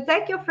and to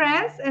tag your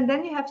friends, and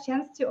then you have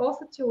chance to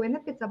also to win a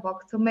pizza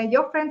box. So may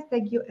your friends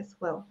tag you as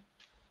well.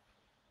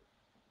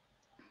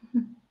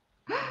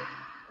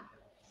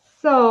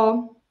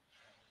 So,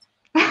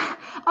 oh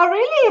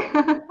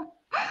really?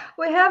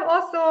 We have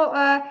also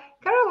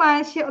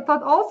Caroline. She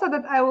thought also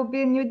that I will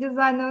be a new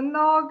designer.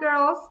 No,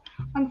 girls,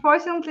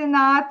 unfortunately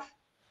not.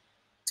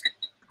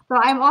 So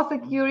I'm also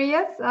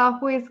curious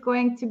who is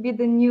going to be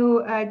the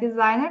new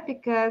designer,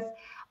 because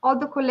all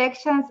the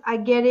collections are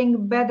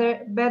getting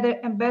better, better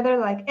and better.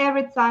 Like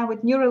every time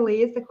with new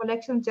release, the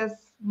collection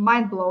just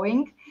mind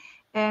blowing.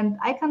 And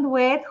I can't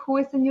wait who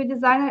is the new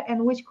designer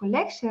and which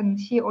collection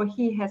she or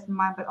he has in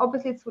mind. But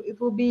obviously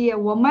it will be a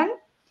woman.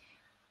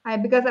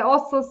 Because I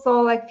also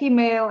saw like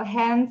female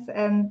hands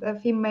and a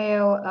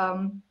female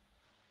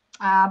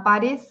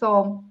body.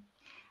 So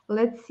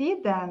let's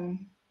see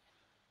then.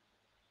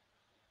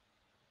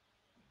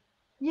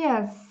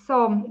 Yes,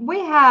 so we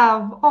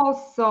have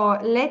also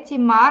Leti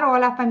Mar.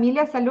 Hola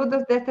familia,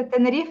 saludos desde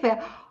Tenerife.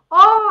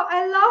 Oh,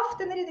 I love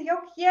Tenerife. Yo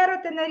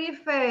quiero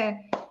Tenerife.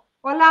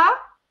 Hola,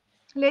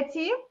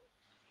 Leti,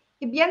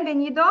 y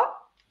bienvenido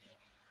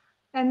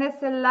en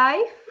este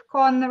live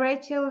con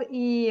Rachel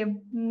y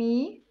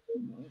me,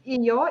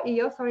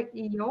 sorry,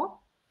 y yo.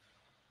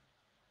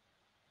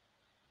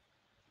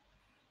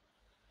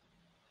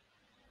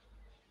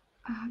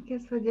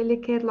 Guess so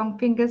delicate, long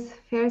fingers,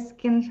 fair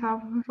skin,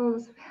 sharp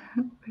rose,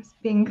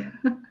 pink.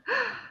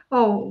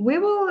 Oh, we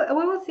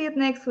will see it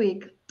next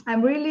week.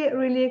 I'm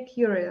really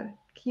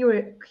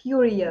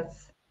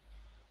curious.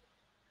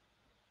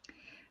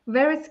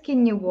 Very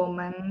skinny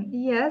woman.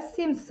 Yes,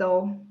 seems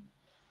so.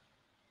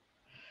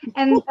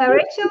 And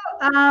Rachel,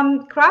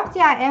 Crafty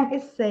I am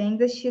is saying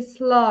that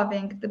she's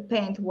loving the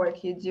paint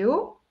work you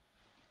do.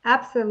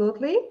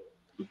 Absolutely.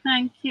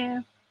 Thank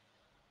you.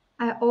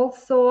 I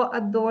also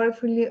adore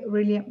it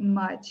really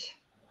much.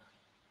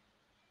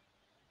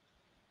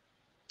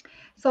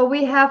 So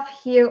we have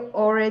here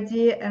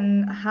already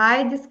a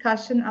high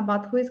discussion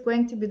about who is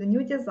going to be the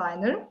new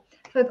designer.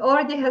 So it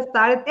already has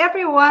started.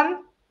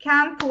 Everyone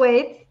can't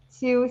wait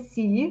to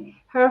see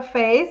her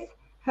face,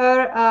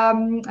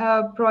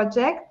 her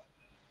project.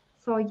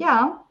 So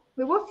yeah,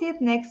 we will see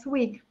it next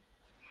week.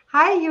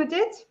 Hi,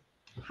 Judith.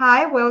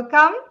 Hi,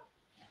 welcome.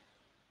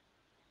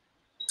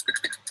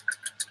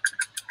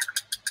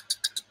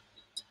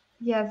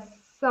 Yes,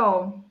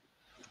 so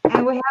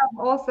And we have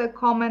also a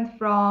comment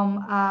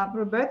from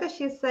Roberta.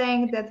 She's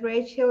saying that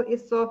Rachel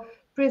is so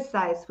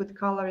precise with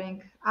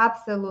coloring.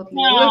 Absolutely.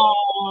 Look,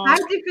 Oh. high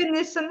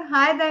definition,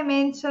 high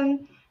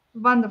dimension.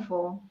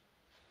 Wonderful.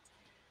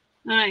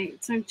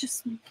 Right, so I'm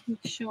just making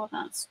sure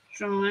that's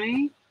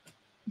dry.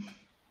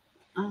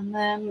 And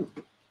then...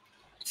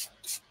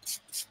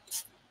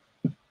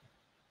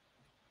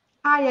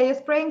 Yeah, you're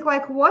spraying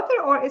like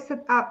water, or is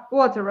it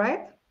water,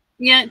 right?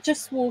 Yeah,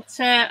 just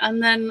water,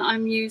 and then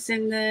I'm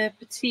using the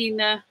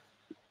patina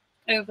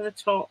over the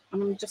top,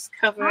 and I'm just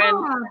covering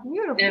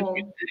beautiful.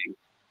 everything.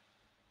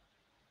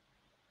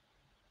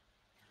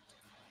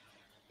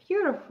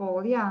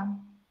 Beautiful, yeah.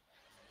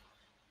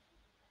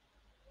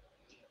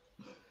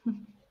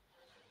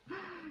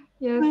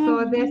 Yes,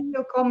 so there's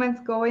still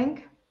comments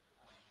going.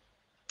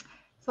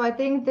 So I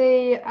think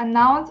the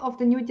announce of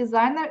the new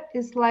designer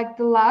is like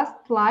the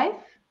last live.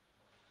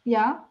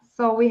 Yeah,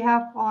 so we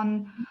have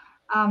on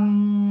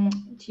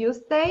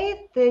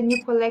Tuesday the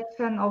new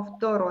collection of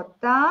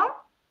Dorota.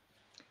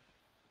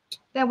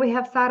 Then we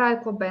have Sara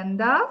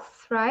Alcobendas,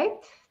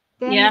 right?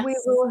 Then Yes. we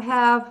will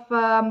have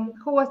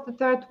who was the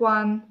third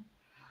one?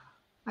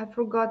 I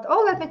forgot.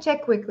 Oh, let me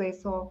check quickly.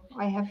 So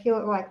I have here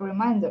like a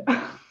reminder.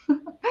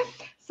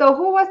 So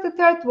who was the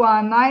third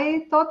one?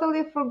 I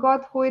totally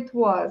forgot who it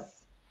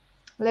was.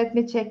 Let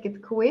me check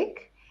it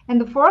quick. And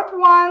the fourth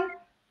one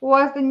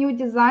was the new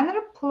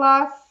designer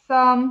plus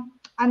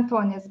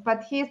Antonius,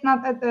 but he's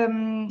not at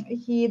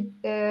he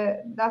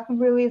doesn't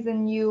release a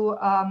new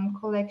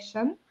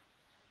collection.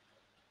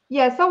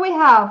 Yeah, so we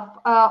have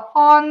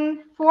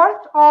on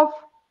 4th of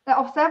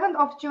 7th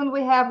of June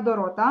we have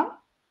Dorota.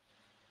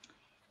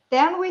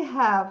 Then we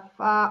have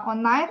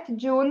on 9th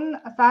June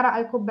Sara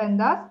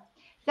Alcobendas.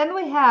 Then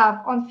we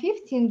have on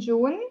 15th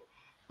June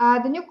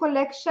the new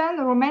collection,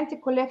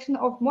 romantic collection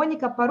of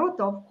Monica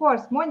Paruto. Of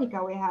course,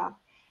 Monica we have.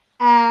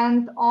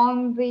 And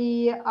on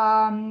the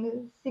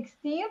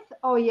 16th,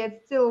 oh yeah,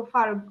 it's still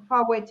far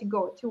way to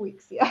go, 2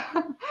 weeks, yeah.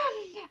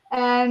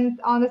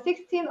 And on the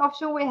 16th of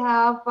June we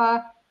have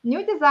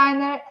new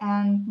designer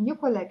and new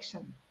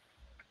collection.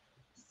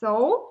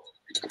 So,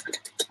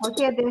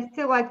 okay, there's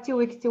still like 2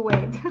 weeks to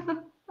wait.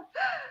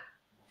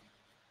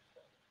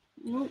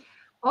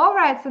 All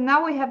right, so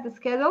now we have the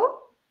schedule.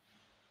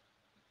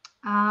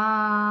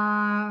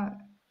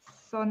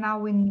 So now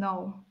we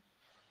know.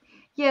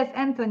 Yes,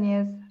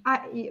 Antonius.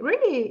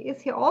 Really,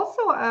 is he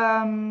also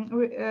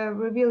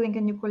revealing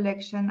a new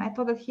collection? I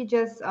thought that he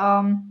just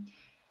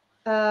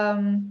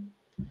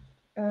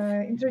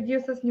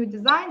introduces new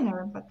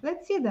designer, but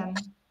let's see then.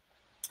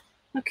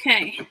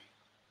 Okay.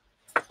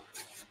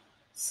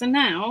 So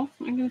now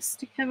I'm going to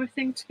stick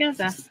everything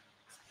together.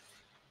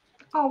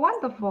 Oh,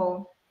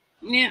 wonderful.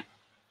 Yeah.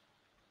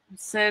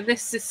 So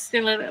this is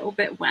still a little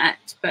bit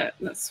wet, but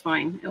that's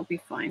fine. It'll be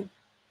fine.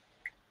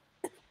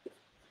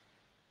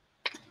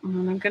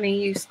 And I'm going to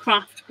use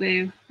craft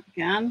glue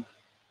again.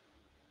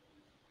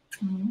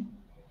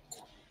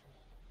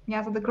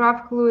 Yeah, so the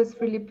craft glue is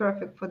really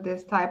perfect for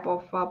this type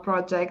of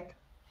project.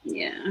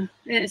 Yeah,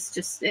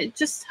 it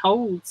just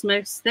holds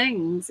most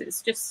things.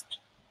 It's just,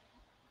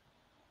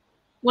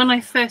 when I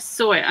first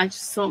saw it, I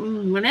just thought,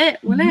 will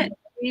it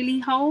really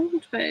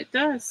hold? But it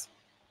does.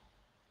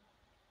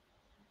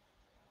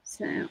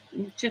 So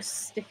I'm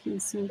just sticking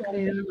some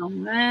glue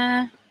along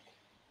there.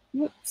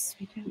 Whoops,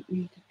 we don't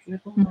need a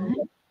dribble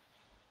there.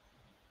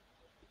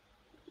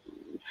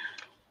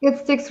 It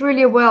sticks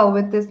really well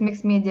with this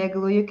mixed media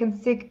glue. You can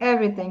stick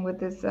everything with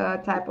this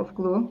type of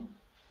glue.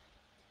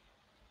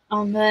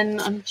 And then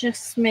I'm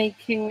just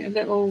making a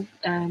little,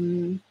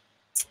 don't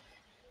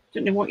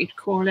know what you'd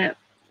call it,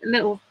 a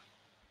little,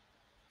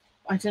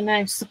 I don't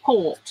know,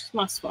 support.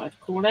 That's what I'd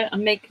call it.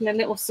 I'm making a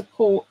little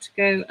support to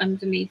go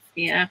underneath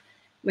here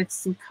with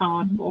some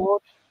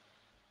cardboard.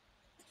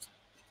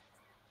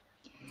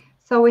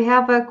 So we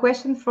have a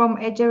question from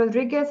AJ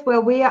Rodriguez.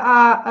 Well, we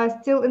are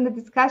still in the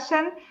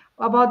discussion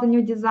about the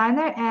new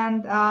designer,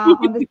 and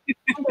on the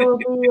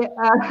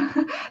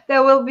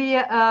there will be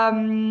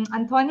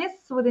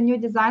Antonis with a new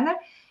designer,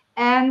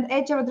 and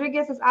AJ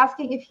Rodriguez is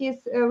asking if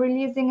he's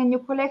releasing a new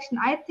collection.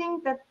 I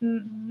think that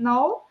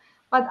no,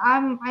 but I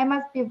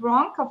must be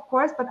wrong, of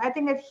course, but I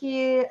think that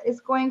he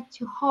is going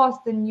to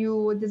host a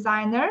new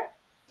designer,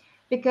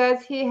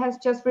 because he has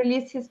just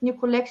released his new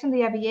collection,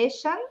 the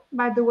Aviation.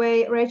 By the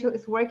way, Rachel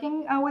is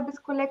working with this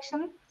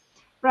collection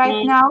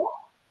right now.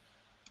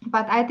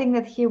 But I think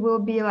that he will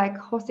be like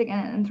hosting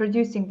and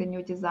introducing the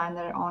new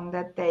designer on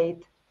that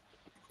date.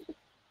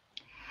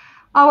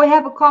 Oh, we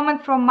have a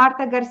comment from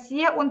Marta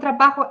Garcia. Un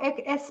trabajo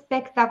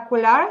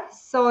espectacular.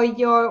 So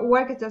your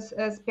work is just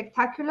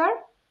spectacular.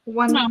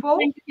 Wonderful. Oh,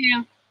 thank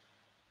you.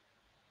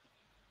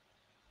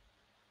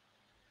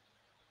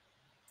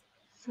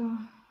 So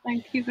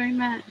thank you very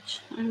much.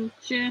 I'm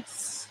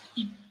just...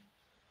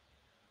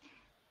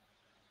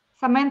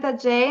 Samantha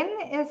Jane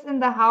is in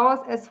the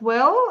house as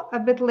well, a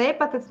bit late,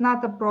 but it's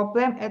not a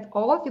problem at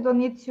all. You don't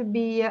need to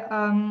be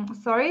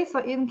sorry. So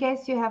in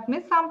case you have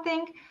missed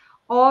something,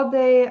 all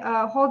the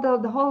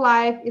whole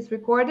live is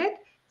recorded.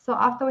 So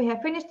after we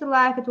have finished the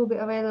live, it will be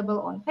available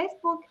on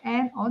Facebook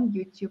and on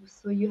YouTube.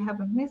 So you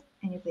haven't missed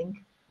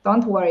anything.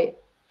 Don't worry.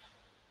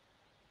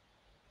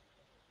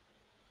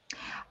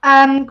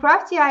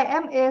 Crafty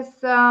IM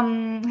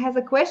has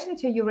a question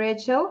to you,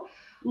 Rachel.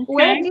 Okay.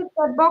 Where did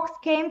that box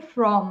came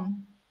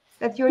from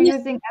that you're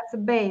using as a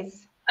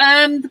base?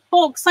 The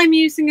box I'm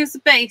using as a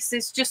base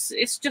is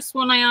just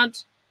one I had.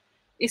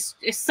 It's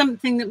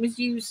something that was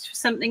used for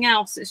something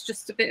else. It's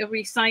just a bit of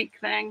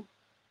recycling.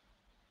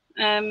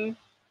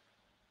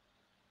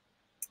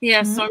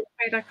 Yeah, so I'm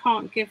afraid I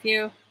can't give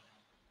you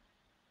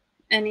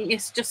any.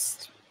 It's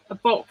just a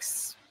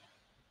box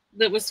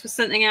that was for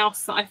something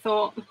else that I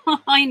thought,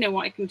 I know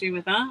what I can do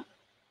with that.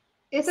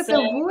 Is it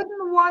a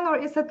wooden one or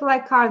is it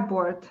like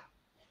cardboard?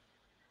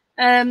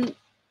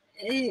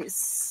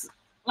 It's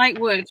like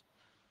wood.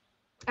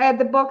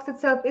 The box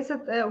itself, is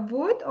it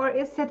wood or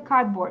is it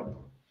cardboard?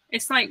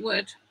 It's like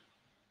wood.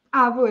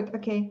 Ah, wood.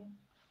 Okay.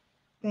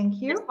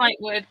 Thank you. It's like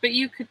wood, but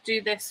you could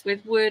do this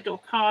with wood or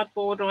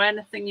cardboard or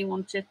anything you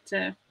wanted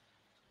to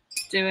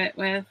do it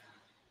with.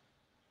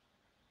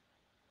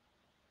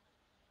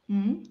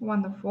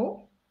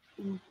 Wonderful.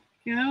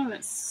 Yeah,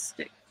 let's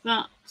stick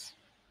that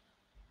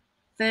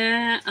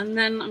there, and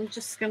then I'm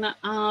just going to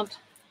add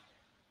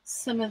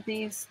some of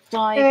these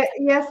dies.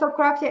 Yes, so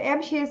Crafty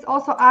M, she is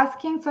also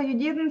asking, so you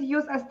didn't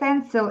use a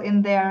stencil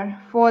in there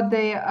for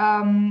the,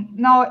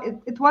 no,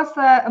 it was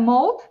a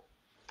mold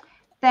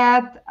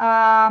that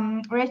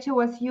Rachel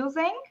was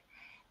using.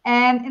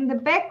 And in the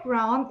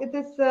background, it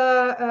is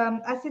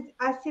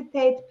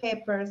acetate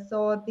paper,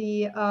 so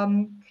the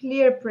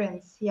clear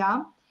prints,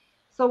 yeah.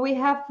 So we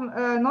have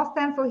no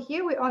stencil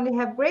here. We only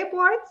have gray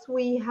boards.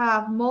 We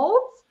have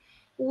molds,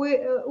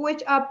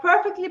 which are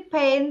perfectly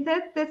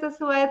painted. This is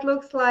what it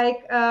looks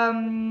like.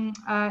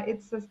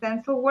 It's a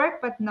stencil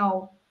work, but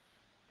no,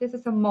 this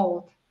is a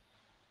mold.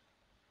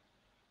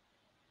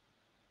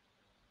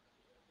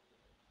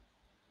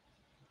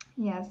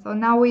 Yeah. So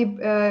now we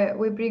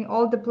bring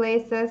all the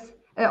places,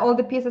 all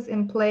the pieces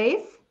in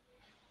place.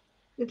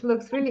 It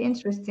looks really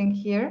interesting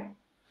here.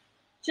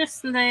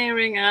 Just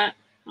layering it,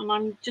 and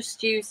I'm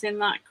just using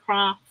that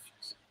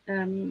craft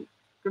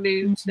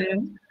glue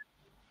to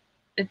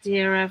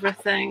adhere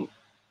everything.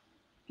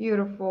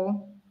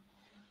 Beautiful.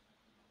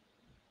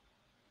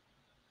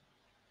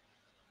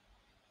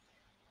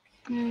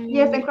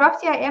 Yes, and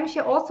Crafty IM, she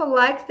also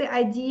likes the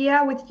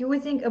idea with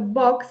using a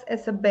box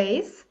as a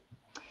base.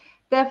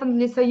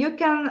 Definitely. So you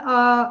can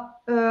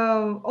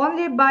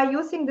only by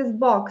using this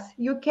box,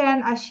 you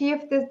can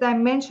achieve this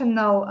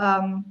dimensional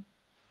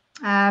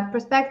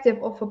perspective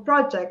of a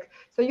project.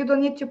 So you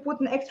don't need to put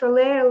an extra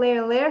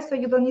layer. So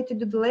you don't need to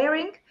do the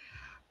layering.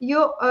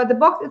 You the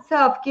box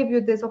itself gives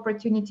you this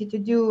opportunity to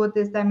do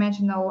this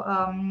dimensional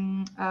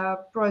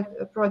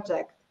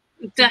project.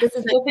 So this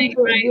is definitely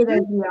a good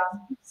idea.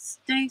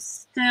 Stay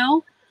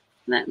still.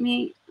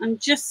 I'm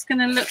just going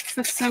to look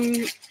for some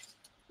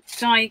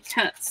die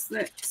cuts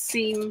that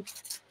seem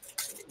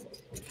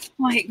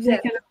like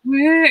they're going to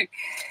work.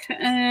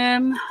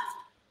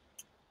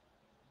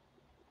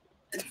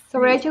 So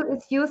Rachel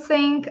is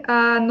using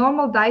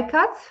normal die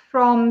cuts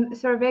from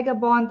Sir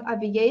Vagabond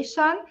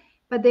Aviation,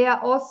 but there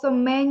are also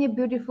many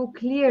beautiful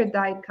clear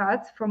die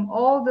cuts from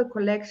all the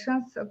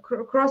collections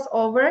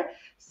crossover.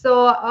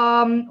 So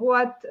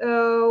what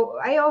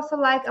I also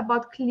like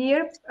about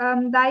clear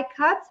die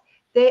cuts,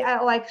 they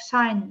are like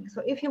shining.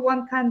 So if you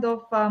want kind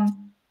of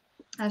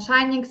a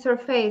shining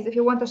surface, if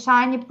you want a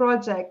shiny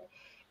project,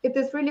 it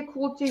is really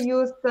cool to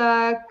use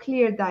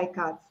clear die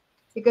cuts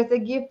because they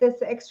give this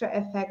extra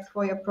effects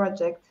for your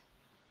project.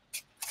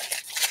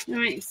 All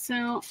right,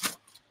 so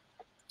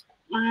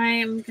I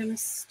am going to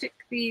stick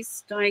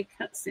these die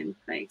cuts in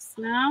place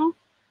now.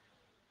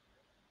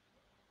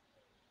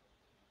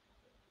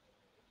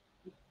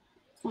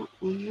 So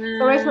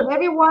Rachel,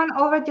 everyone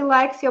already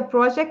likes your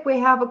project. We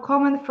have a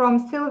comment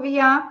from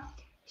Sylvia.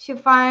 She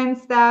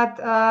finds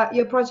that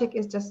your project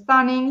is just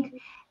stunning.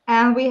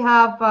 And we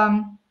have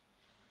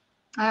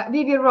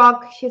Vivi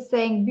Rock. She's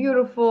saying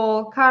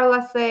beautiful.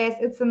 Carla says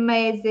it's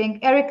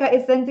amazing. Erica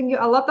is sending you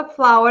a lot of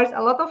flowers,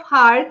 a lot of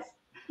hearts.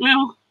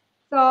 Well,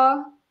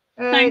 so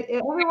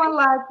everyone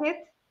likes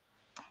it.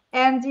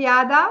 And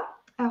Giada,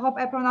 I hope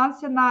I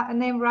pronounced your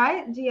name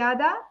right,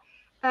 Giada.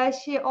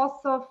 She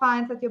also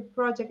finds that your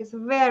project is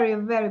very,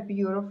 very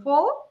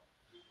beautiful.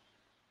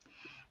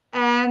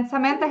 And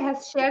Samantha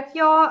has shared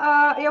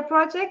your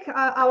project,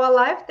 our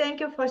live. Thank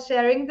you for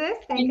sharing this.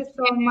 Thank you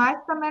so much,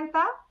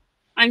 Samantha.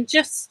 I'm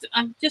just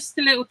a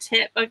little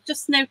tip. I've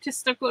just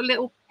noticed I've got a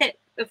little pip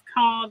of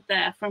card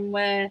there from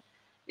where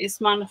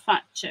it's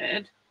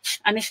manufactured.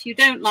 And if you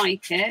don't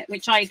like it,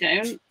 which I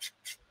don't,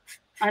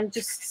 I'm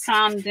just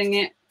sanding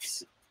it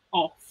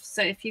off.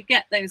 So if you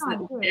get those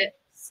little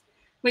pips,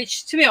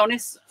 which to be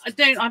honest,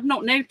 I've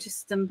not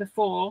noticed them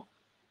before.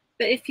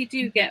 But if you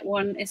do get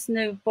one, it's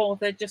no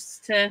bother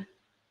just to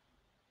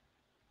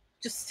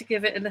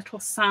give it a little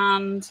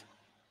sand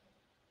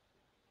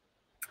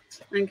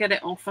and get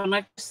it off. And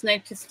I've just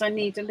noticed I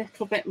need a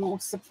little bit more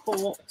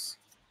support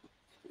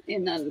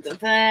in under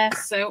there.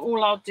 So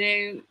all I'll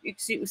do, you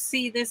can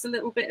see there's a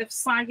little bit of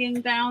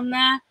sagging down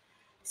there.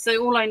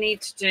 So all I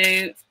need to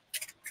do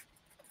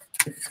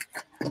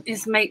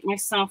is make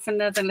myself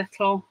another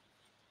little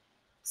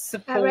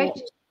support.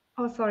 Rachel,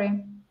 oh,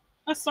 sorry.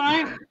 That's all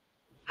right.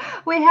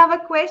 We have a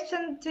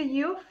question to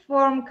you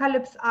from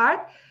Calypso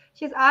Art.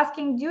 She's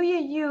asking, do you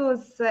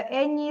use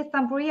any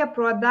Stamperia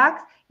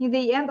products in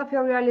the end of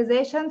your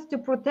realizations to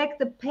protect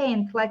the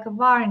paint, like a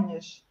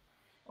varnish,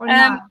 or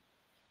not?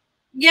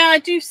 Yeah, I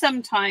do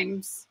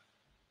sometimes.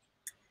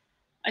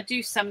 But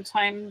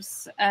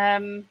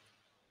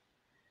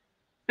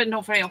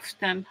not very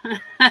often.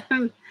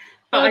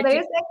 So there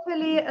is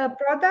actually a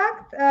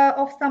product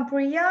of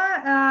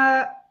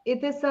Stamperia.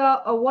 It is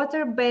a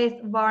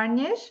water-based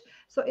varnish.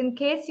 So in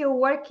case you're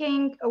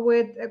working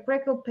with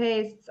crackle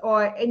pastes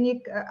or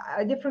any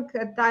different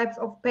types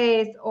of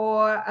paste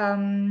or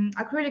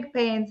acrylic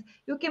paints,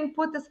 you can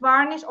put this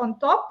varnish on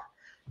top.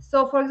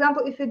 So for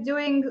example, if you're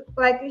doing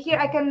like here,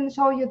 I can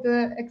show you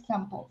the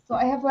example. So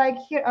I have like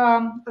here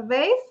a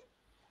vase.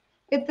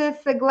 It is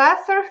a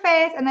glass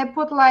surface, and I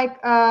put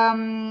like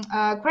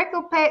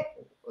crackle paste,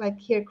 like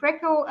here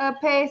crackle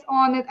paste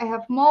on it. I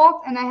have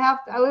mold, and I have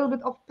a little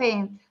bit of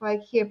paint,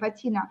 like here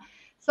patina.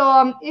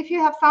 So if you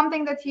have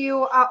something that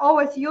you are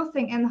always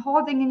using and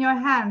holding in your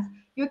hands,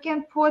 you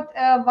can put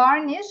a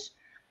varnish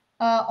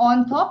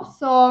on top,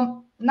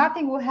 so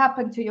nothing will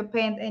happen to your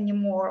paint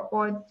anymore,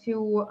 or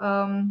to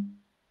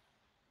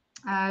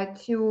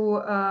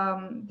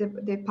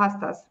the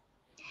pastas.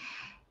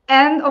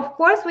 And of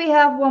course, we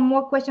have one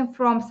more question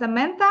from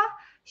Samantha.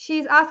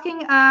 She's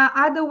asking,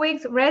 are the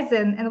wigs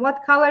resin, and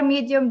what color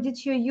medium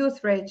did you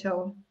use,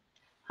 Rachel?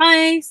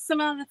 Hi,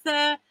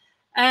 Samantha.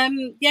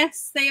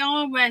 Yes, they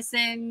are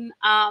resin,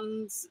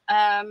 and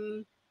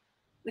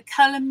the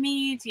color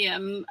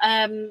medium.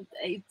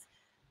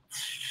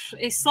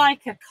 It's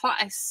like a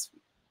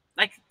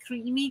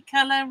creamy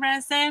color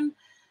resin,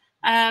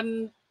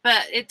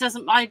 but it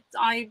doesn't.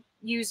 I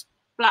use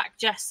black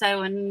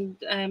gesso and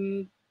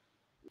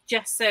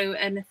gesso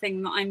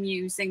anything that I'm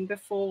using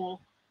before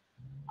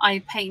I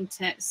paint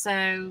it.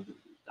 So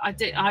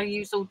I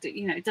use all,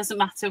 it doesn't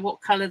matter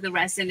what color the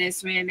resin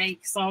is really,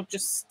 because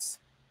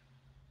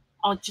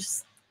I'll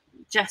just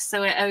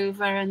gesso it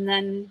over and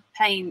then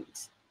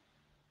paint.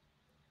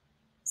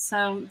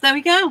 So there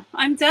we go.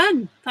 I'm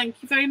done.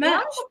 Thank you very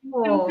much.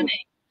 Wonderful.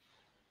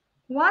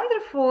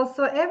 Wonderful.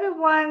 So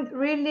everyone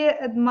really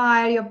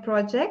admire your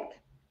project.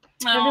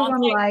 Everyone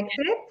liked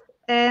it.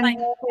 And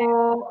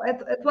so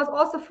it was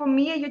also for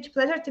me a huge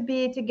pleasure to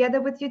be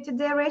together with you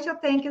today, Rachel.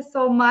 Thank you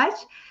so much.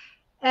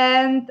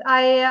 And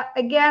I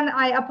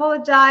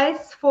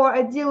apologize for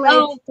a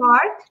delayed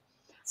start.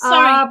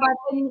 Sorry.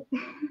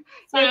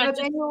 But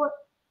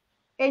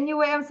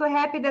anyway, I'm so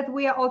happy that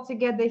we are all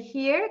together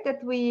here,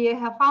 that we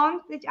have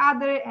found each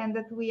other, and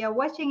that we are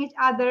watching each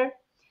other.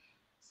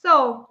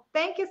 So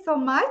thank you so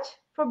much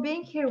for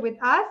being here with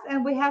us.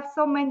 And we have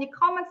so many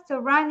comments still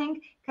running.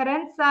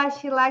 Karenza,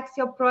 she likes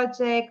your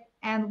project.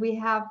 And we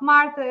have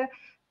Martha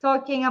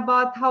talking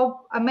about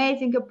how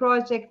amazing your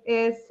project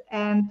is.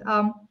 And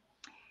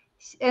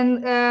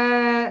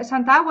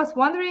Chantal was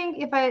wondering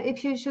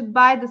if you should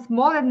buy the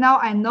small, and now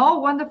I know,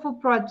 wonderful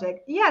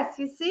project. Yes,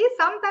 you see,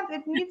 sometimes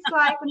it needs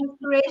like an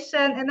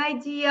inspiration, an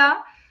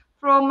idea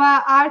from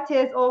an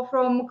artist or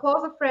from a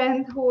closer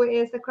friend who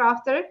is a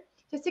crafter,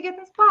 just to get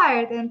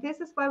inspired. And this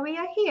is why we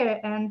are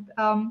here. And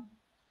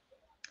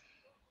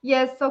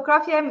yes, so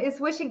Craftium is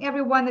wishing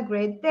everyone a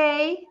great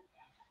day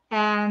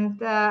and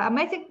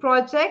amazing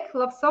project.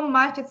 Love so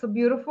much. It's so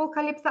beautiful,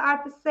 Calypso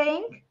Art is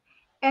saying.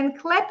 And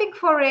clapping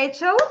for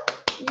Rachel.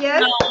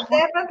 Yes,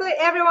 definitely.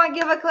 Everyone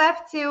give a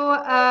clap to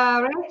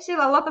Rachel.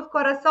 A lot of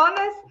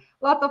corazones,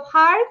 a lot of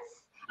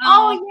hearts.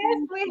 Oh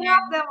yes, we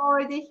have them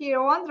already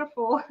here.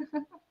 Wonderful.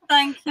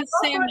 Thank you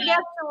so much. Don't forget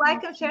to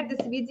like and share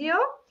this video.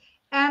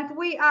 And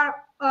we are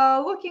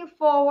looking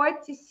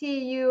forward to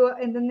see you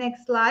in the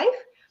next live.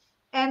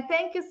 And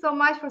thank you so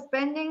much for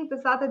spending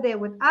the Saturday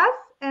with us.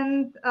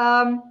 And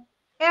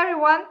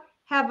everyone,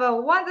 have a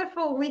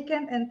wonderful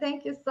weekend. And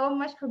thank you so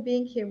much for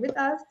being here with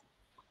us.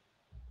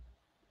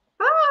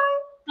 Bye.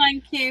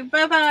 Thank you.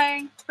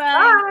 Bye-bye.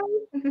 Bye.